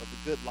picture of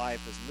the good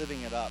life as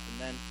living it up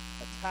and then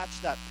attach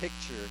that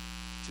picture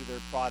to their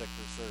product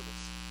or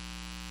service.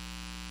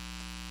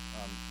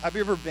 Have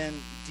you ever been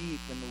deep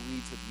in the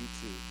weeds of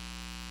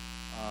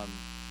YouTube?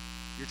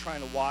 You're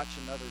trying to watch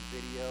another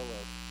video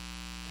of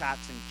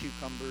cats and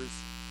cucumbers,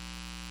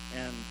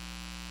 and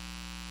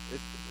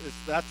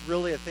that's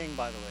really a thing,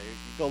 by the way.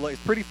 You go look,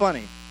 it's pretty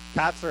funny.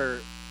 Cats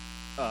are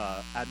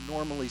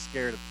abnormally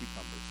scared of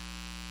cucumbers.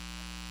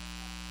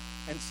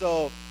 And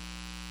so,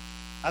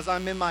 as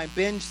I'm in my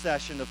binge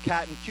session of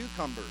cat and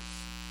cucumbers,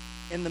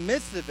 in the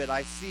midst of it,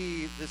 I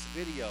see this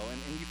video,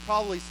 and you've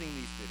probably seen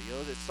these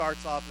videos. It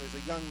starts off,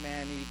 there's a young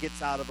man, and he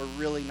gets out of a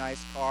really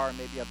nice car,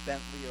 maybe a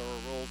Bentley or a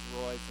Rolls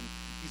Royce, and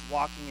he's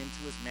walking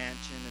into his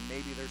mansion, and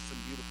maybe there's some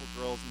beautiful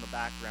girls in the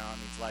background.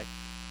 He's like,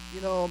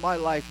 my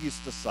life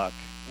used to suck,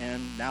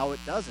 and now it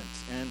doesn't.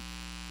 And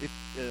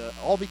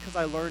all because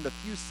I learned a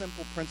few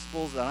simple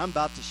principles that I'm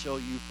about to show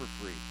you for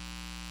free.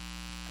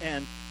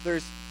 And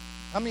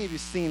how many of you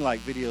seen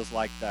like videos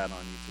like that on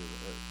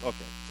YouTube?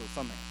 Okay, so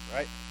some hands,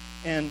 right?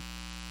 And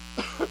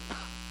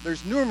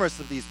there's numerous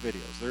of these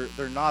videos.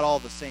 They're not all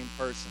the same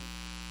person,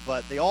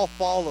 but they all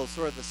follow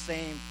sort of the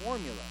same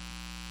formula.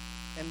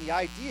 And the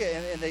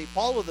idea, and they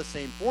follow the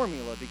same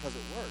formula because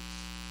it works.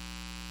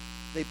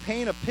 They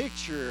paint a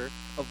picture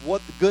of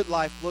what the good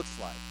life looks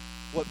like,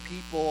 what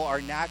people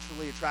are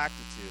naturally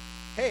attracted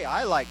to. Hey,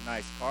 I like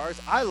nice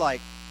cars. I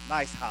like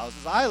nice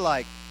houses. I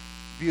like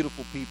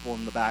beautiful people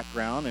in the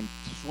background and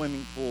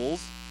swimming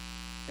pools.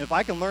 And if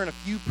I can learn a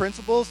few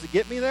principles to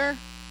get me there,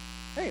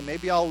 hey,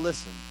 maybe I'll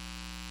listen.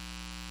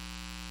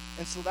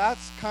 And so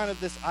that's kind of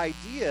this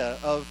idea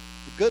of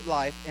the good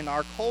life in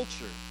our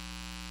culture.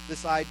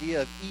 This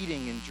idea of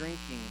eating and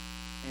drinking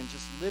and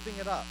just living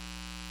it up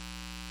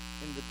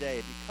in the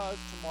day, because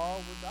tomorrow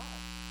we'll die.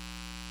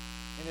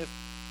 And if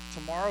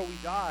tomorrow we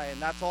die and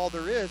that's all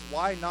there is,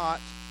 why not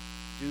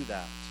do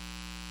that?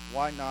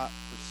 Why not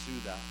pursue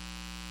that?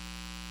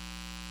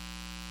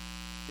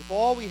 If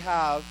all we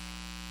have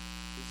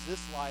is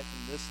this life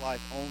and this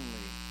life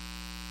only,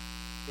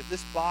 if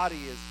this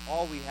body is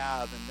all we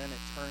have and then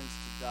it turns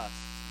to dust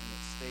and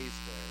it stays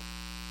there,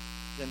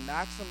 then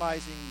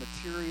maximizing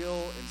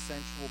material and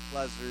sensual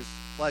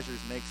pleasures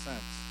makes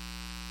sense.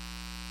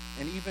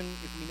 And even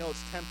if we know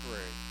it's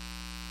temporary,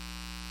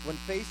 when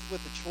faced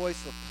with the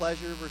choice of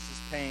pleasure versus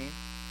pain,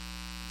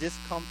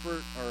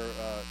 discomfort or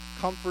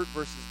comfort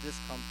versus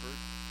discomfort,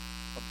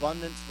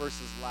 abundance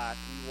versus lack,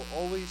 we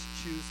will always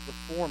choose the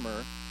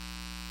former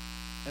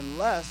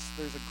unless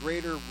there's a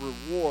greater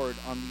reward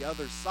on the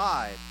other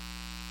side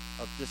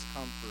of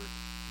discomfort,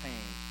 pain,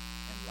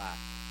 and lack.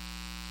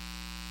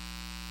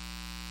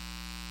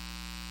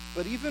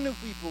 But even if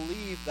we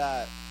believe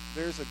that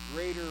there's a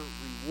greater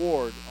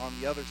reward on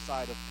the other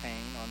side of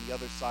pain, on the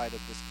other side of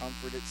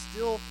discomfort, it's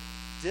still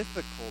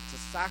difficult to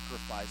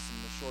sacrifice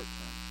in the short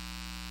term.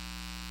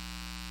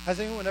 Has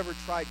anyone ever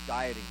tried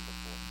dieting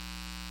before?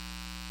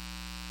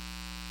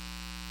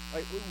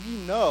 Like, we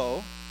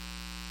know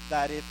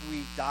that if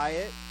we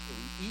diet,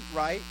 if we eat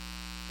right,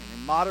 and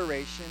in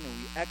moderation, and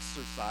we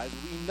exercise,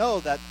 we know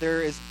that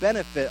there is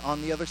benefit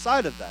on the other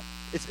side of that.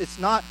 It's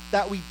not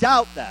that we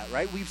doubt that,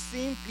 right? We've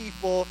seen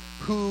people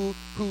who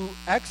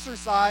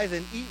exercise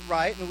and eat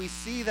right, and we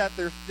see that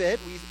they're fit.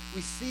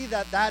 We see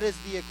that that is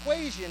the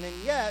equation, and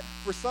yet,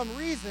 for some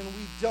reason,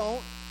 we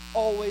don't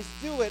always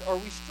do it, or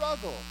we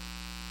struggle.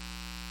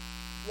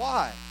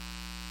 Why?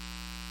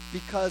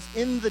 Because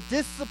in the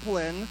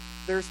discipline,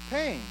 there's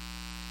pain.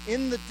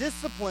 In the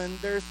discipline,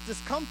 there's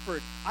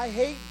discomfort. I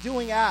hate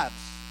doing abs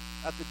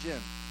at the gym.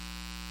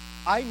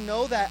 I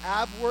know that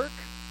ab work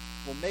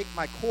will make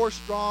my core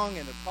strong,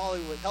 and it probably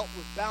would help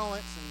with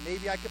balance, and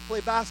maybe I could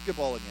play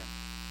basketball again.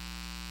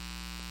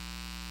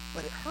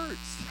 But it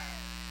hurts.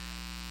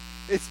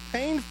 It's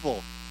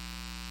painful.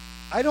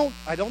 I don't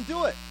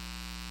do it,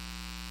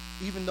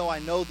 even though I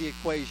know the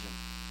equation.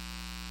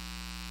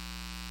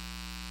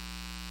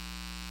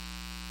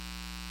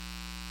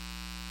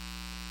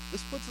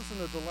 This puts us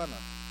in a dilemma,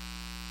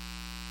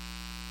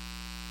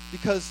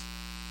 because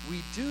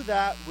we do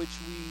that which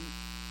we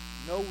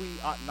know we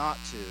ought not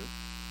to,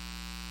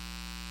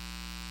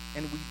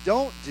 and we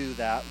don't do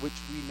that which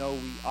we know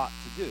we ought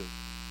to do.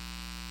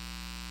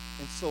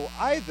 And so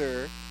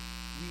either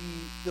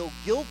we feel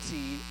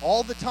guilty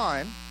all the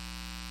time,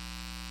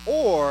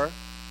 or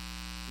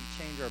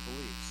we change our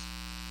beliefs.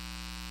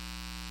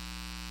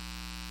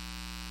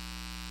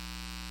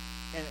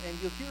 And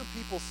you'll hear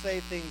people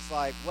say things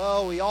like,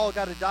 well, we all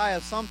got to die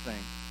of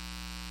something.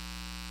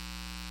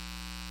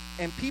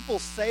 And people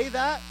say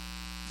that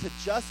to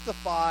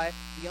justify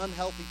the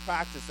unhealthy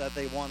practice that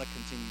they want to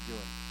continue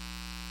doing.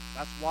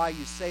 That's why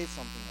you say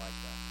something like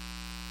that.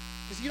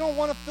 Because you don't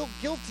want to feel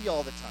guilty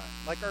all the time.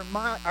 Like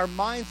our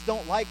minds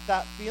don't like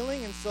that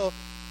feeling, and so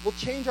we'll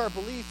change our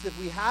beliefs if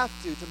we have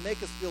to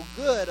make us feel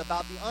good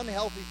about the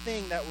unhealthy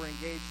thing that we're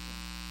engaged in.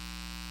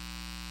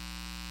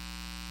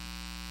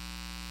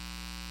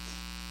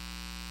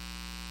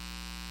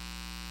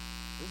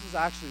 This is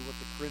actually what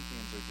the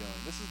Corinthians are doing.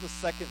 This is the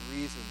second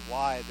reason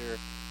why they're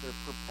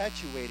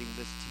perpetuating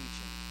this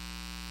teaching.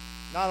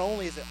 Not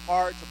only is it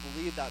hard to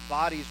believe that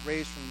bodies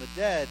raised from the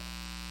dead,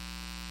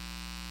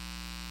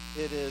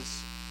 it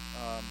is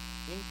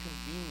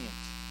inconvenient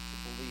to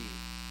believe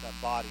that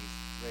bodies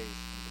raised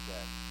from the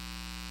dead.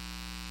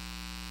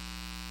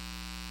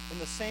 In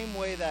the same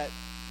way that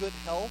good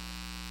health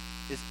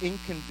is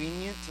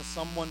inconvenient to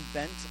someone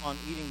bent on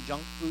eating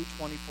junk food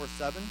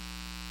 24/7,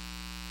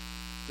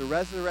 the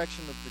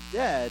resurrection of the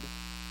dead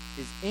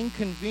is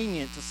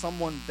inconvenient to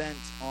someone bent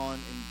on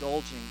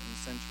indulging in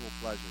sensual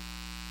pleasure.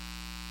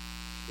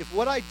 If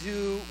what I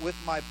do with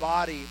my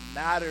body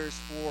matters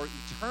for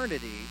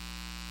eternity,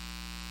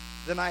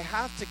 then I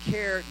have to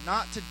care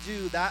not to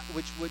do that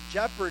which would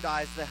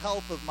jeopardize the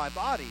health of my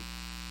body.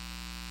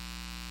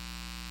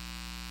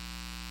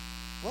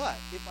 But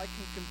if I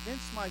can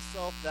convince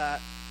myself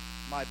that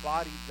my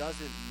body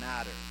doesn't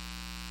matter,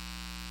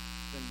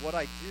 then what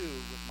I do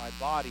with my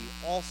body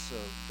also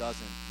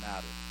doesn't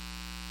matter.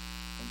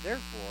 And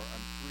therefore,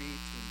 I'm free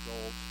to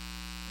indulge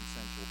in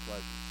sensual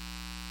pleasures.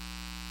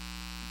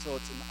 And so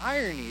it's an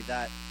irony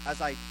that as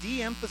I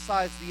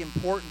de-emphasize the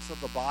importance of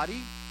the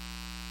body,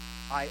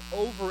 I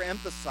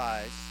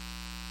overemphasize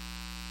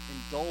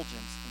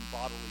indulgence in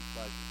bodily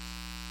pleasures.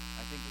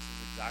 I think this is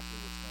exactly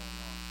what's going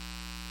on.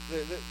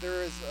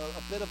 There is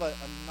a bit of a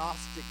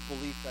Gnostic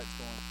belief that's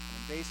going on.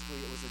 And basically,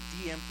 it was a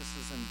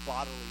de-emphasis in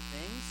bodily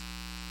things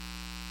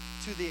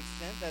to the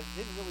extent that it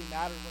didn't really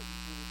matter what you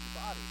do with your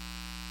body.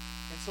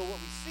 And so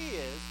what we see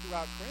is,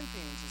 throughout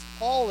Corinthians, is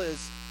Paul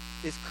is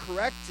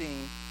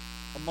correcting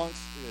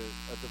amongst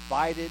a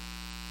divided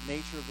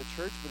nature of the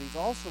church, but he's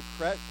also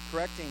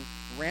correcting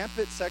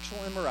rampant sexual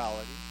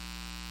immorality.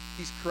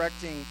 He's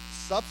correcting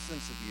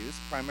substance abuse.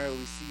 Primarily,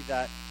 we see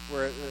that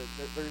where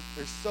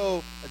they're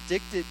so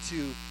addicted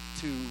to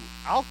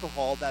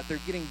alcohol that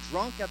they're getting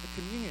drunk at the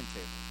communion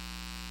table.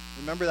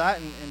 Remember that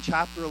in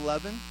chapter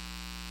 11?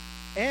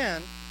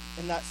 And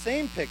in that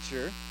same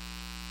picture,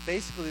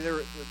 basically,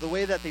 the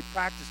way that they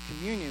practiced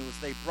communion was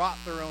they brought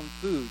their own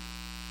food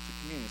to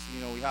communion.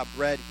 So, we have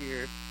bread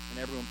here, and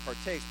everyone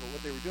partakes. But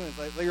what they were doing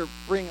is they were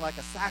bringing like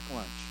a sack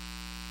lunch.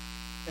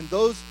 And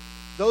those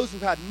who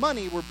had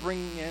money were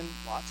bringing in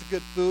lots of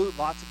good food,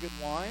 lots of good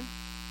wine.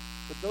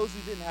 But those who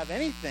didn't have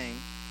anything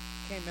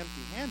came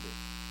empty-handed.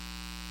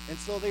 And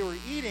so they were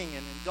eating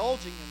and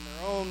indulging in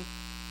their own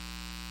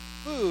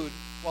food,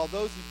 while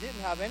those who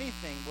didn't have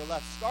anything were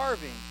left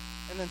starving.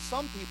 And then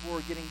some people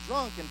were getting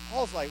drunk, and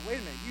Paul's like, wait a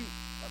minute, you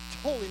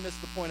totally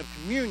missed the point of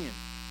communion.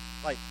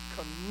 Like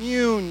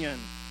communion,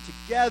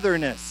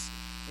 togetherness.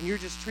 And you're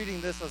just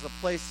treating this as a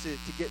place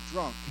to get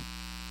drunk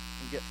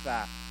and get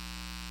fat.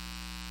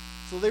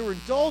 So they were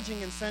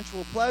indulging in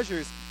sensual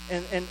pleasures,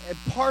 and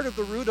part of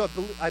the root of,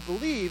 I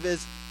believe,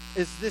 is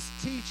this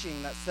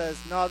teaching that says,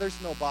 no, there's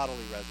no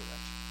bodily resurrection.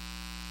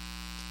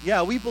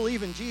 Yeah, we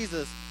believe in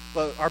Jesus,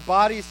 but our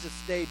bodies just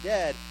stay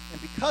dead.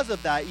 And because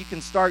of that, you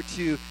can start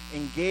to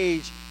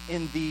engage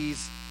in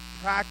these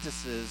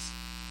practices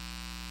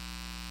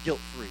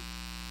guilt-free.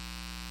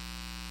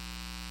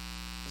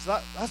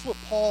 So that's what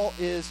Paul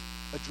is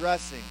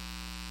addressing.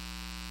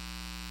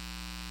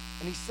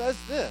 And he says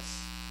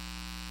this,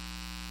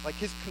 like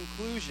his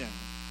conclusion,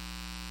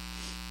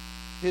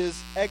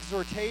 his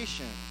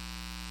exhortation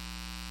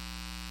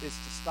is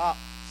to stop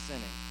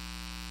sinning.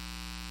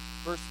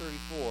 Verse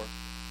 34.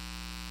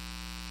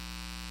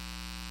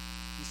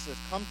 He says,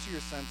 come to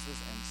your senses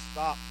and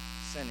stop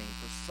sinning,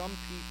 for some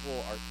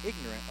people are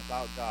ignorant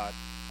about God.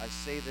 I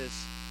say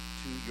this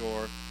to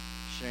your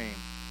shame.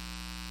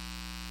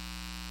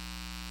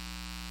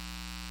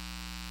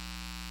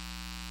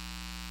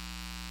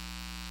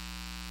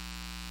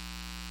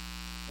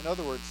 In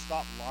other words,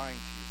 stop lying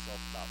to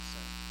yourself about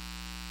sin.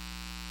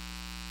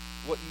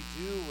 What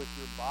you do with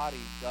your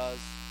body does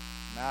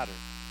matter,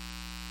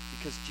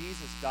 because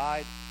Jesus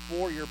died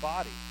for your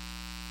body.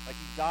 Like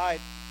he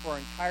died for our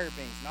entire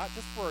beings, not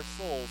just for our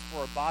souls,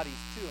 for our bodies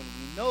too. And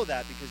we know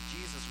that because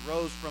Jesus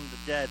rose from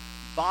the dead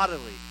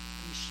bodily.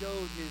 He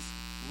showed his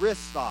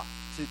wrists off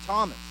to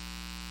Thomas.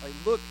 Like,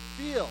 look,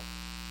 feel,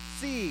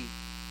 see,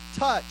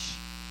 touch.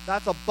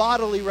 That's a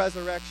bodily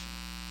resurrection.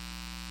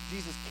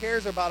 Jesus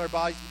cares about our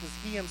bodies because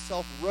he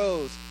himself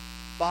rose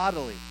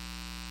bodily.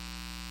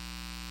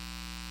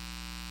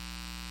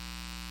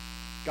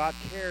 God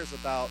cares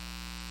about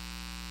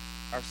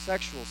our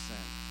sexual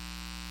sin.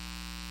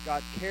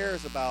 God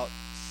cares about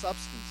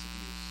substance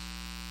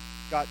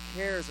abuse. God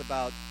cares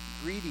about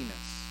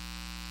greediness.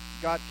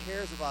 God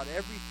cares about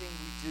everything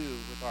we do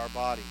with our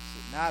bodies.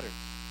 It matters.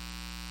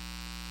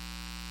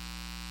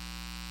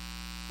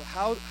 But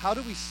how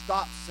do we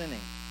stop sinning?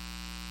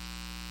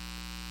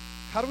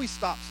 How do we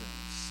stop sinning?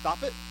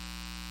 Stop it?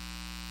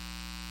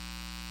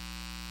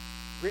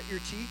 Grit your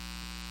teeth?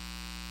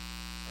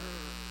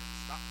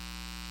 Stop.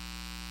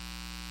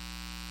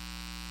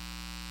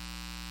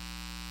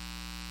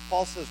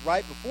 Paul says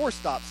right before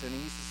stop sinning,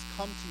 he says,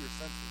 come to your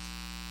senses.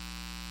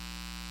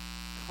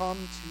 Come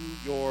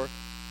to your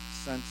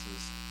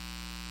senses.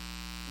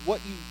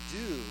 What you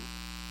do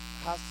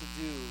has to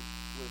do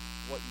with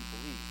what you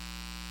believe.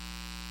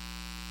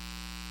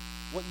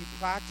 What you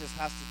practice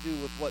has to do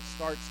with what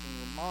starts in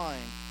your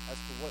mind as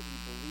to what you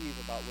believe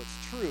about what's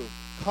true.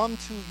 Come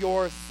to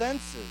your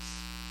senses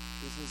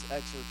is his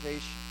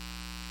exhortation.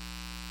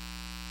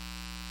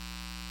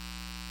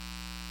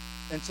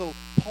 And so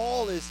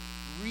Paul is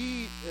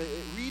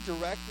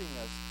redirecting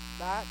us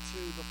back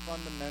to the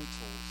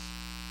fundamentals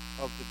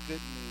of the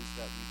good news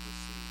that we've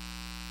received.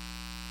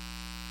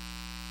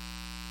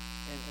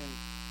 And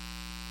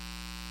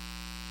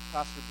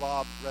Pastor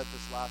Bob read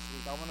this last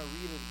week. I want to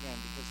read it again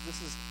because this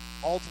is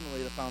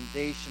ultimately the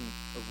foundation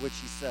of which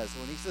he says. So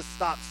when he says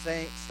stop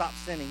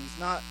sinning, he's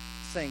not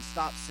saying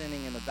stop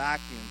sinning in a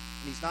vacuum.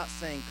 And he's not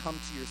saying come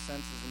to your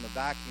senses in the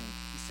vacuum.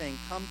 He's saying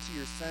come to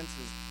your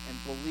senses and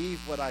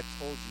believe what I've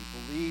told you.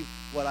 Believe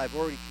what I've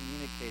already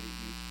communicated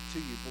to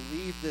you.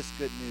 Believe this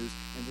good news.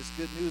 And this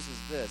good news is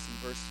this in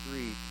verse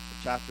 3 of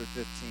chapter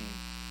 15.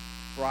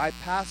 For I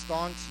passed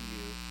on to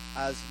you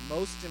as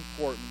most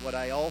important what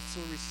I also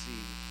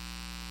received,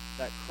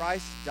 that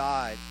Christ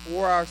died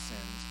for our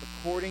sins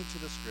according to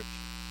the Scriptures,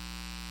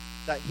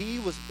 that he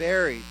was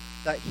buried,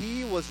 that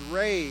he was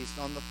raised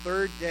on the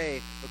third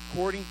day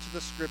according to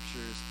the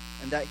Scriptures,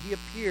 and that he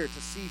appeared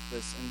to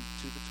Cephas and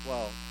to the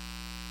 12.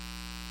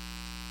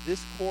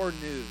 This core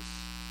news,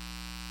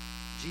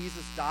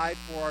 Jesus died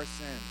for our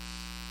sins,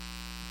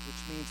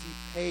 which means he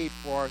paid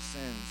for our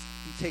sins.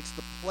 He takes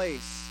the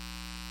place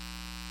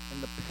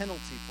and the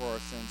penalty for our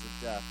sins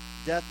of death.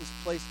 Death is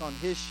placed on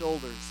his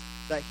shoulders,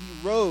 that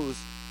he rose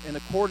in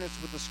accordance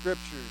with the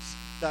Scriptures,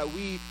 that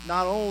we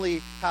not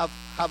only have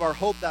our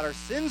hope that our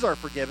sins are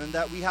forgiven,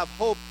 that we have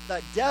hope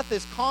that death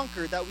is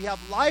conquered, that we have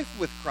life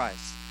with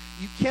Christ.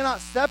 You cannot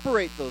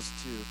separate those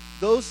two.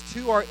 Those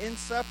two are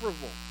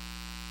inseparable.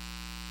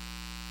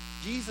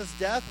 Jesus'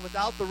 death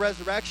without the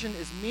resurrection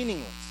is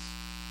meaningless.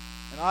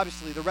 And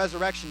obviously the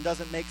resurrection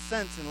doesn't make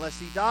sense unless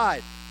he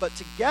died. But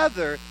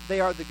together they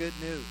are the good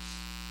news.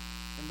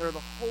 And they're the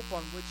hope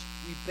on which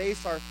we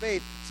base our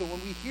faith. So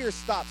when we hear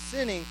stop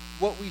sinning,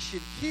 what we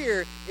should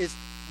hear is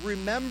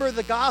remember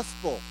the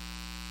gospel.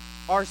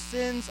 Our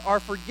sins are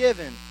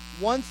forgiven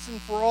once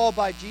and for all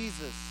by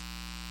Jesus.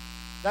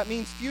 That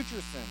means future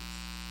sins.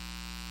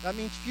 That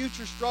means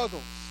future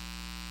struggles.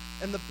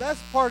 And the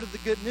best part of the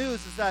good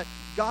news is that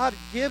God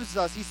gives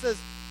us, he says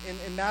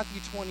in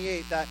Matthew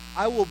 28, that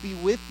I will be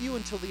with you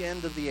until the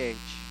end of the age.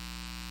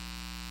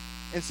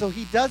 And so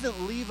he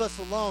doesn't leave us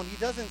alone. He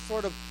doesn't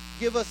sort of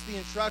give us the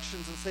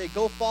instructions and say,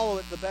 go follow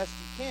it the best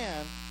you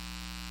can.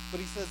 But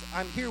he says,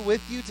 I'm here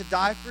with you to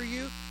die for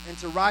you and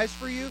to rise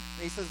for you.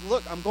 And he says,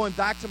 look, I'm going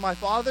back to my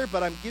Father,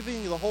 but I'm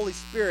giving you the Holy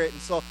Spirit,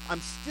 and so I'm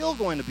still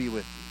going to be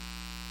with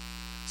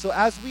you. So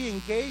as we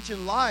engage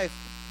in life,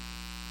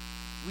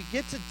 we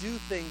get to do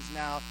things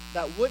now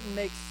that wouldn't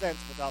make sense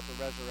without the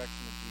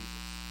resurrection of Jesus.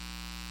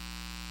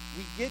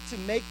 We get to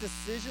make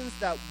decisions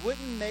that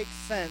wouldn't make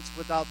sense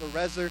without the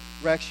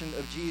resurrection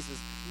of Jesus.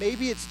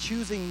 Maybe it's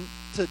choosing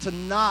to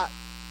not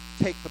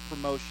take the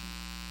promotion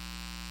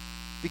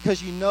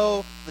because you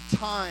know the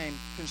time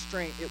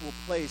constraint it will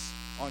place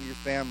on your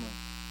family.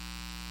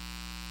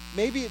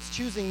 Maybe it's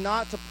choosing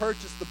not to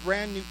purchase the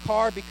brand new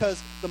car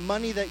because the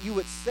money that you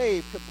would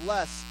save could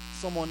bless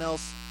someone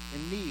else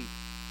in need.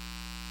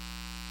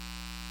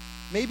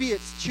 Maybe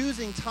it's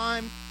choosing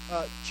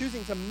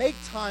to make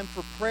time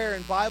for prayer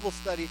and Bible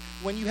study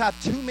when you have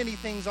too many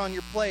things on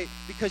your plate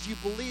because you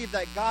believe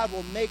that God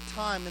will make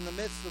time in the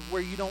midst of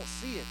where you don't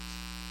see it.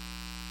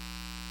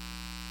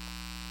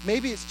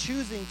 Maybe it's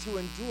choosing to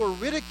endure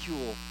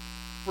ridicule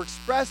for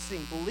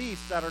expressing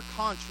beliefs that are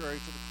contrary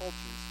to the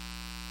cultures.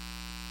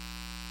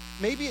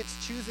 Maybe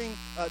it's choosing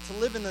to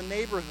live in the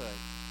neighborhood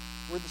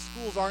where the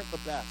schools aren't the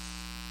best,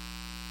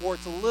 or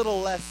it's a little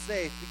less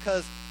safe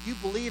because you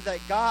believe that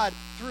God,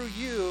 through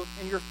you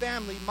and your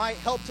family, might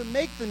help to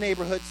make the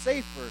neighborhood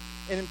safer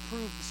and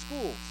improve the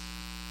schools.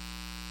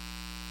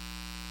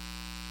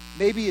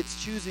 Maybe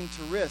it's choosing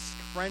to risk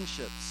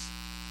friendships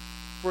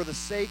for the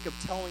sake of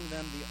telling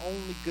them the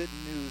only good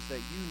news that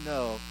you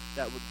know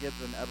that would give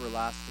them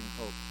everlasting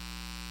hope.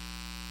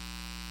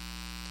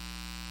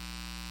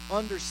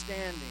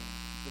 Understanding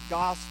the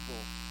gospel,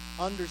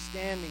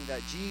 understanding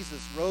that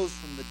Jesus rose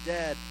from the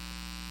dead,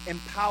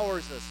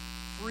 empowers us,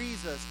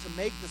 frees us to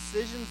make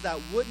decisions that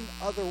wouldn't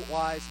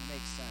otherwise make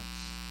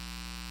sense.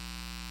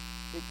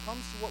 it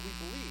comes to what we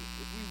believe.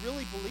 If we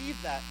really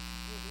believe that,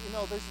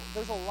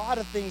 there's a lot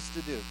of things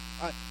to do.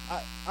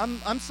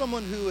 I'm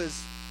someone who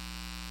is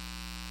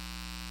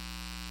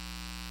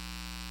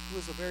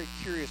a very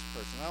curious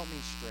person. I don't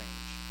mean strange.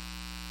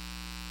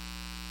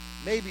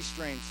 Maybe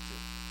strange too.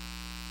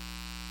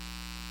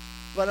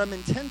 But I'm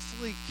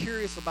intensely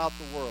curious about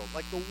the world.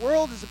 Like, the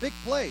world is a big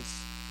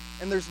place,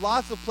 and there's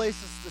lots of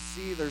places to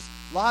see. There's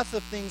lots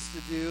of things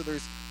to do.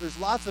 There's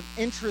lots of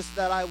interests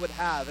that I would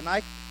have. And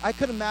I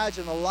could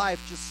imagine a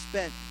life just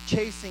spent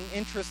chasing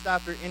interest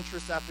after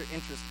interest after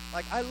interest.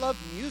 Like, I love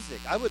music.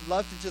 I would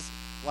love to just,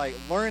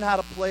 learn how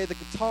to play the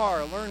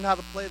guitar, or learn how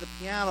to play the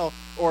piano,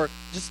 or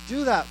just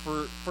do that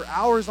for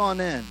hours on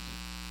end.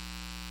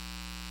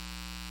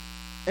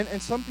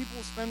 And some people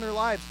will spend their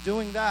lives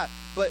doing that.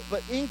 But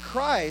in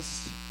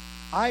Christ,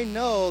 I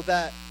know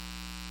that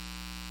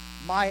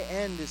my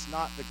end is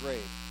not the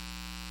grave.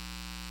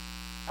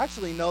 I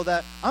actually know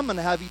that I'm going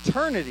to have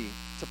eternity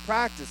to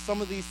practice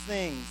some of these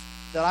things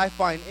that I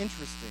find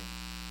interesting.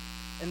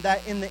 And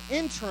that in the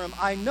interim,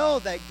 I know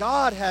that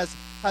God has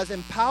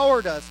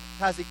empowered us,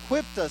 has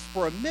equipped us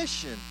for a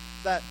mission.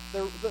 That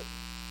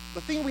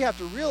the thing we have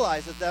to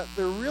realize is that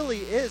there really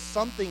is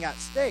something at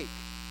stake.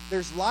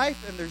 There's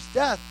life and there's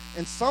death,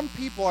 and some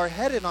people are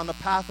headed on a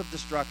path of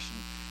destruction.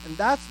 And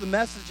that's the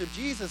message of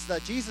Jesus,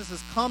 that Jesus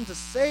has come to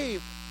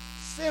save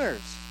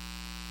sinners.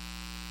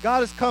 God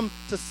has come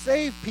to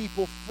save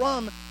people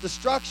from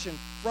destruction,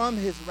 from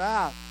his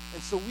wrath.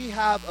 And so we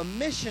have a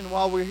mission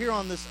while we're here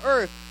on this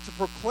earth to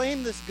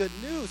proclaim this good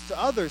news to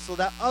others, so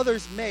that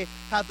others may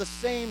have the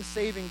same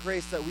saving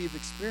grace that we've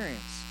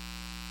experienced.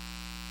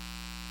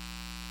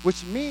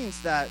 Which means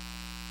that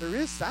there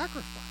is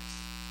sacrifice.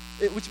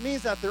 Which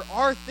means that there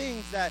are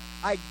things that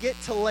I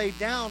get to lay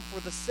down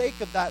for the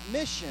sake of that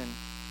mission,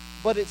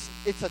 but it's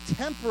a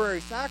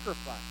temporary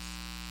sacrifice.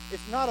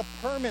 It's not a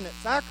permanent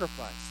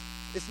sacrifice.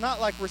 It's not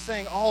like we're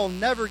saying, oh, I'll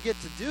never get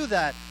to do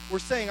that. We're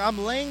saying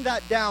I'm laying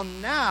that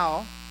down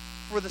now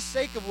for the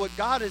sake of what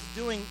God is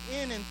doing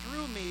in and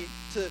through me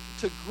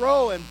to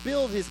grow and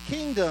build his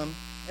kingdom.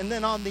 And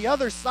then on the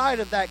other side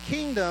of that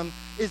kingdom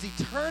is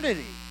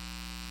eternity.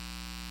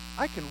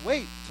 I can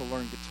wait to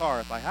learn guitar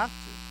if I have to.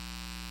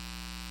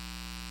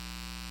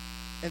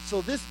 And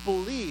so this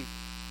belief,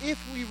 if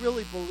we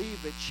really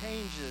believe, it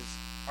changes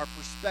our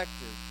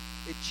perspective.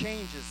 It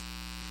changes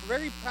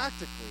very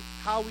practically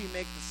how we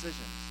make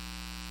decisions.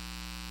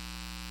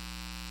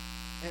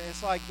 And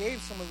so I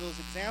gave some of those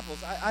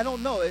examples. I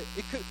don't know.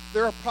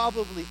 There are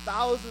probably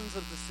thousands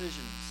of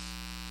decisions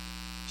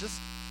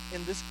just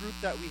in this group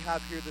that we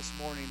have here this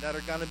morning that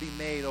are going to be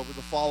made over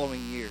the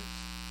following years.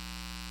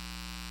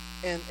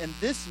 And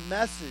this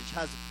message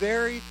has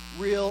very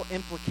real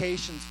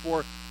implications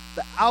for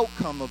the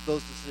outcome of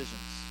those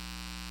decisions.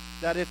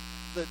 That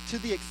to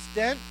the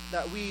extent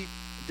that we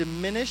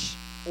diminish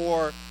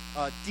or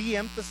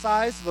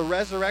de-emphasize the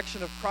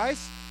resurrection of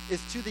Christ,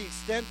 is to the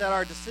extent that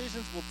our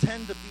decisions will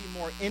tend to be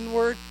more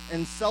inward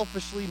and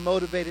selfishly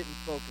motivated and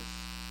focused.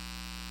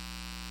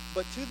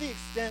 But to the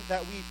extent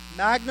that we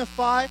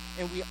magnify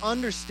and we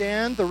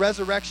understand the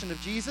resurrection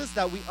of Jesus,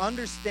 that we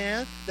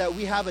understand that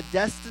we have a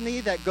destiny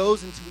that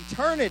goes into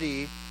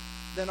eternity,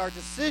 then our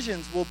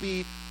decisions will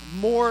be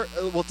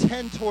will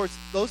tend towards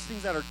those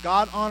things that are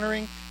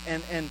God-honoring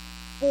and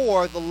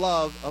for the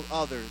love of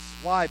others.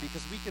 Why?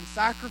 Because we can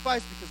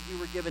sacrifice, because we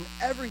were given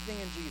everything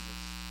in Jesus.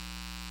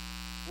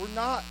 We're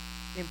not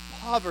in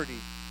poverty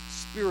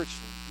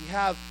spiritually. We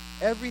have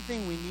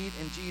everything we need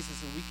in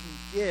Jesus, and we can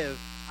give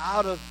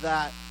out of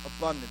that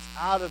abundance,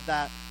 out of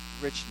that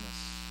richness.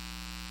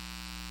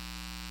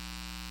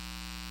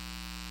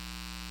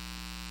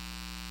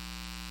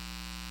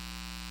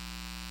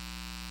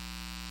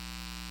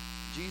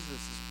 Jesus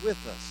is with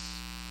us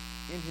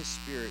in his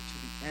Spirit to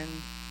the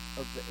end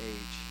of the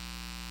age.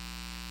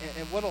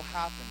 And what will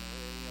happen?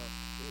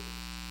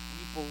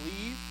 We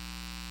believe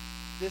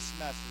this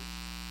message,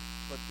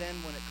 but then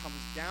when it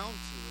comes down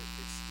to it,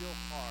 it's still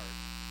hard.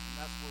 And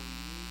that's where we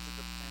need to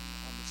depend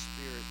on the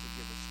Spirit to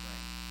give us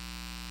strength.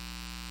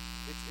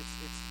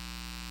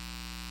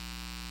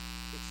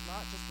 It's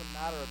not just a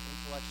matter of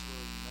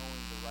intellectually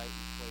knowing the right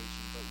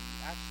equation, but we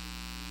actually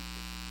need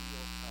his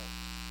real help.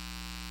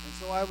 And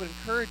so I would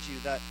encourage you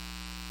that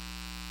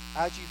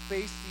as you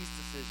face these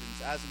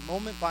decisions, as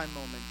moment by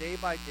moment, day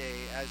by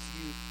day, as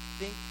you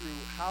think through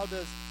how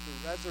does the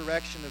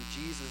resurrection of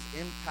Jesus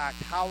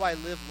impact how I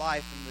live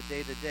life in the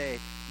day-to-day,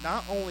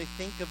 not only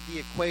think of the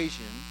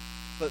equation,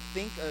 but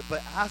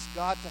ask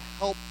God to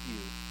help you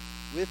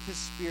with his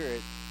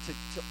Spirit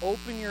to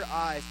open your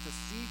eyes to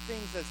see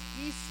things as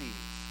he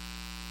sees.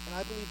 And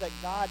I believe that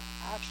God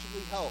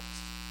actually helps.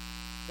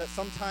 That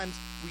sometimes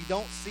we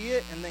don't see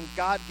it, and then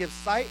God gives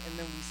sight, and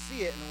then we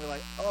see it, and we're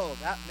like, oh,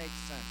 that makes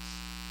sense.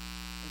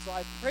 And so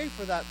I pray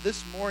for that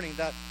this morning,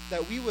 that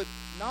we would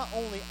not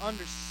only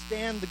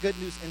understand the good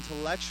news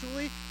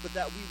intellectually, but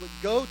that we would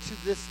go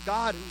to this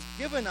God who's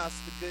given us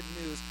the good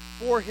news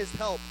for his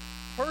help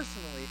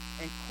personally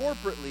and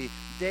corporately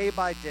day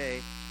by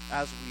day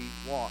as we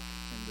walk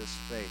in this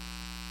faith.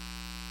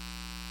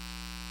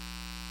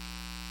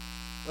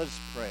 Let us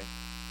pray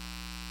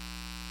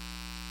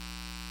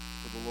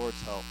for the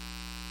Lord's help.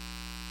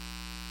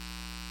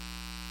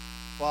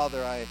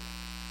 Father, I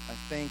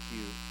thank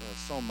you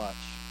so much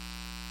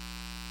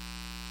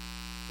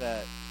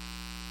that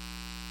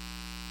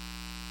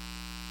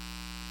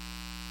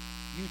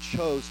you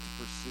chose to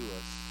pursue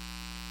us,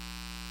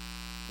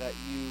 that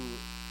you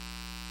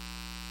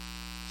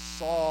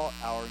saw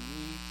our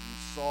need, you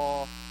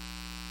saw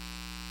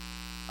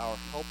our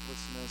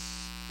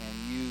helplessness,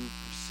 and you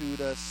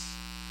pursued us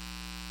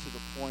to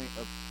the point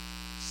of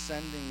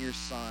sending your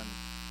Son,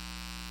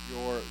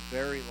 your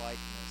very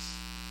likeness,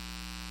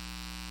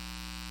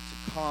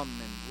 to come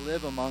and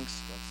live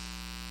amongst us,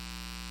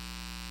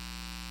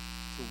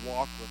 to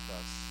walk with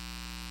us,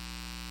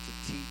 to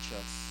teach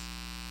us,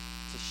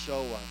 to show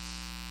us,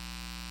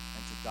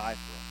 and to die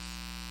for us.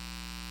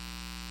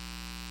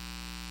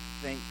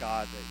 Thank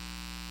God that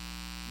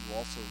you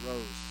also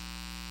rose.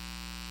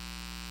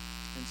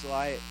 And so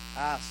I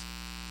ask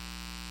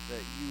that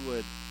you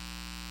would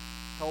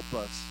help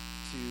us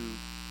to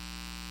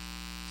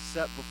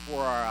set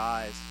before our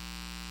eyes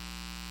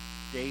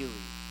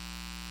daily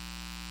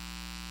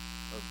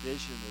a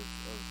vision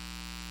of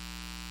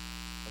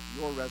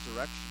your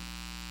resurrection,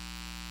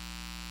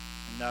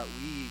 and that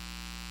we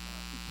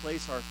who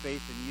place our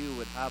faith in you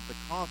would have the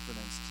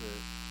confidence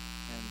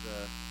and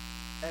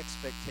the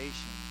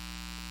expectation,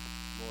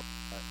 Lord,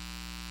 that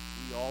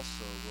we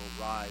also will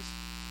rise.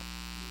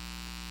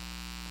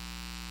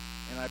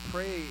 And I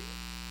pray,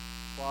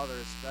 Father,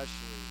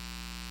 especially,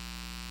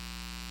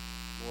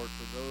 Lord,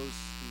 for those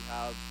who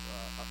have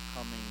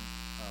upcoming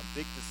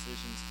big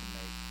decisions to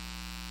make,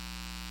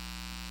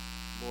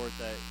 Lord,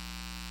 that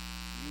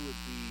you would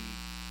be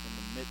in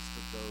the midst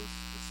of those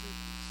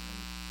decisions.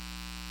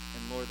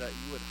 And Lord, that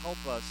you would help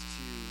us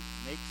to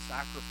make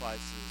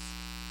sacrifices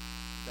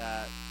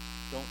that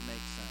don't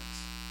make sense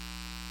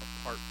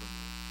apart from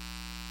you.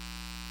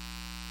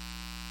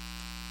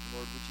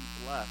 Lord, would you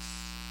bless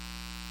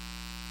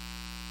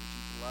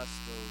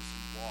those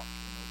who walk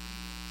in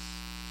obedience?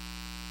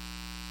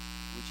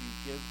 Would you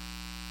give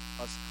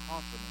us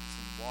confidence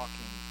in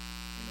walking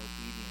in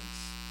obedience,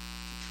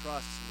 to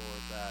trust,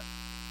 Lord, that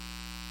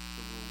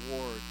the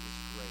reward is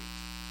great,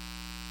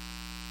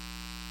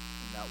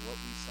 and that what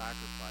we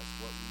sacrifice,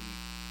 what we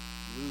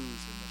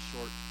lose in the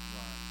short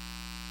run,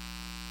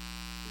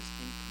 is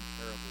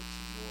incomparable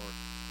to your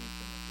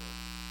infinite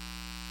worth.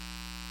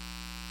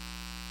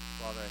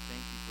 Father, I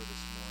thank you for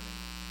this morning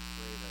and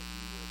pray that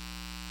you would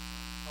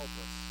help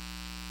us.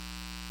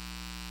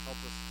 Help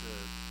us to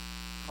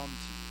come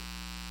to you,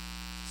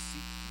 to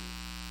seek you,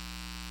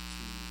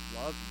 to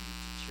love you,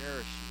 to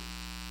cherish you,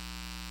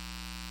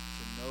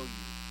 to know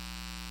you,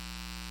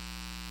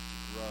 to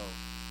grow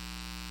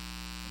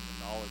in the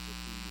knowledge of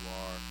who you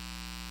are,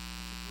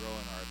 and to grow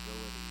in our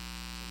ability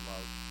to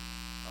love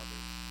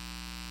others.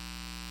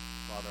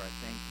 Father, I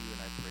thank you and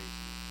I praise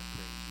you. I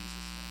pray in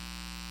Jesus' name.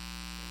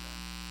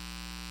 Amen.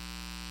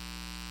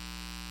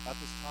 At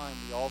this time,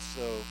 we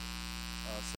also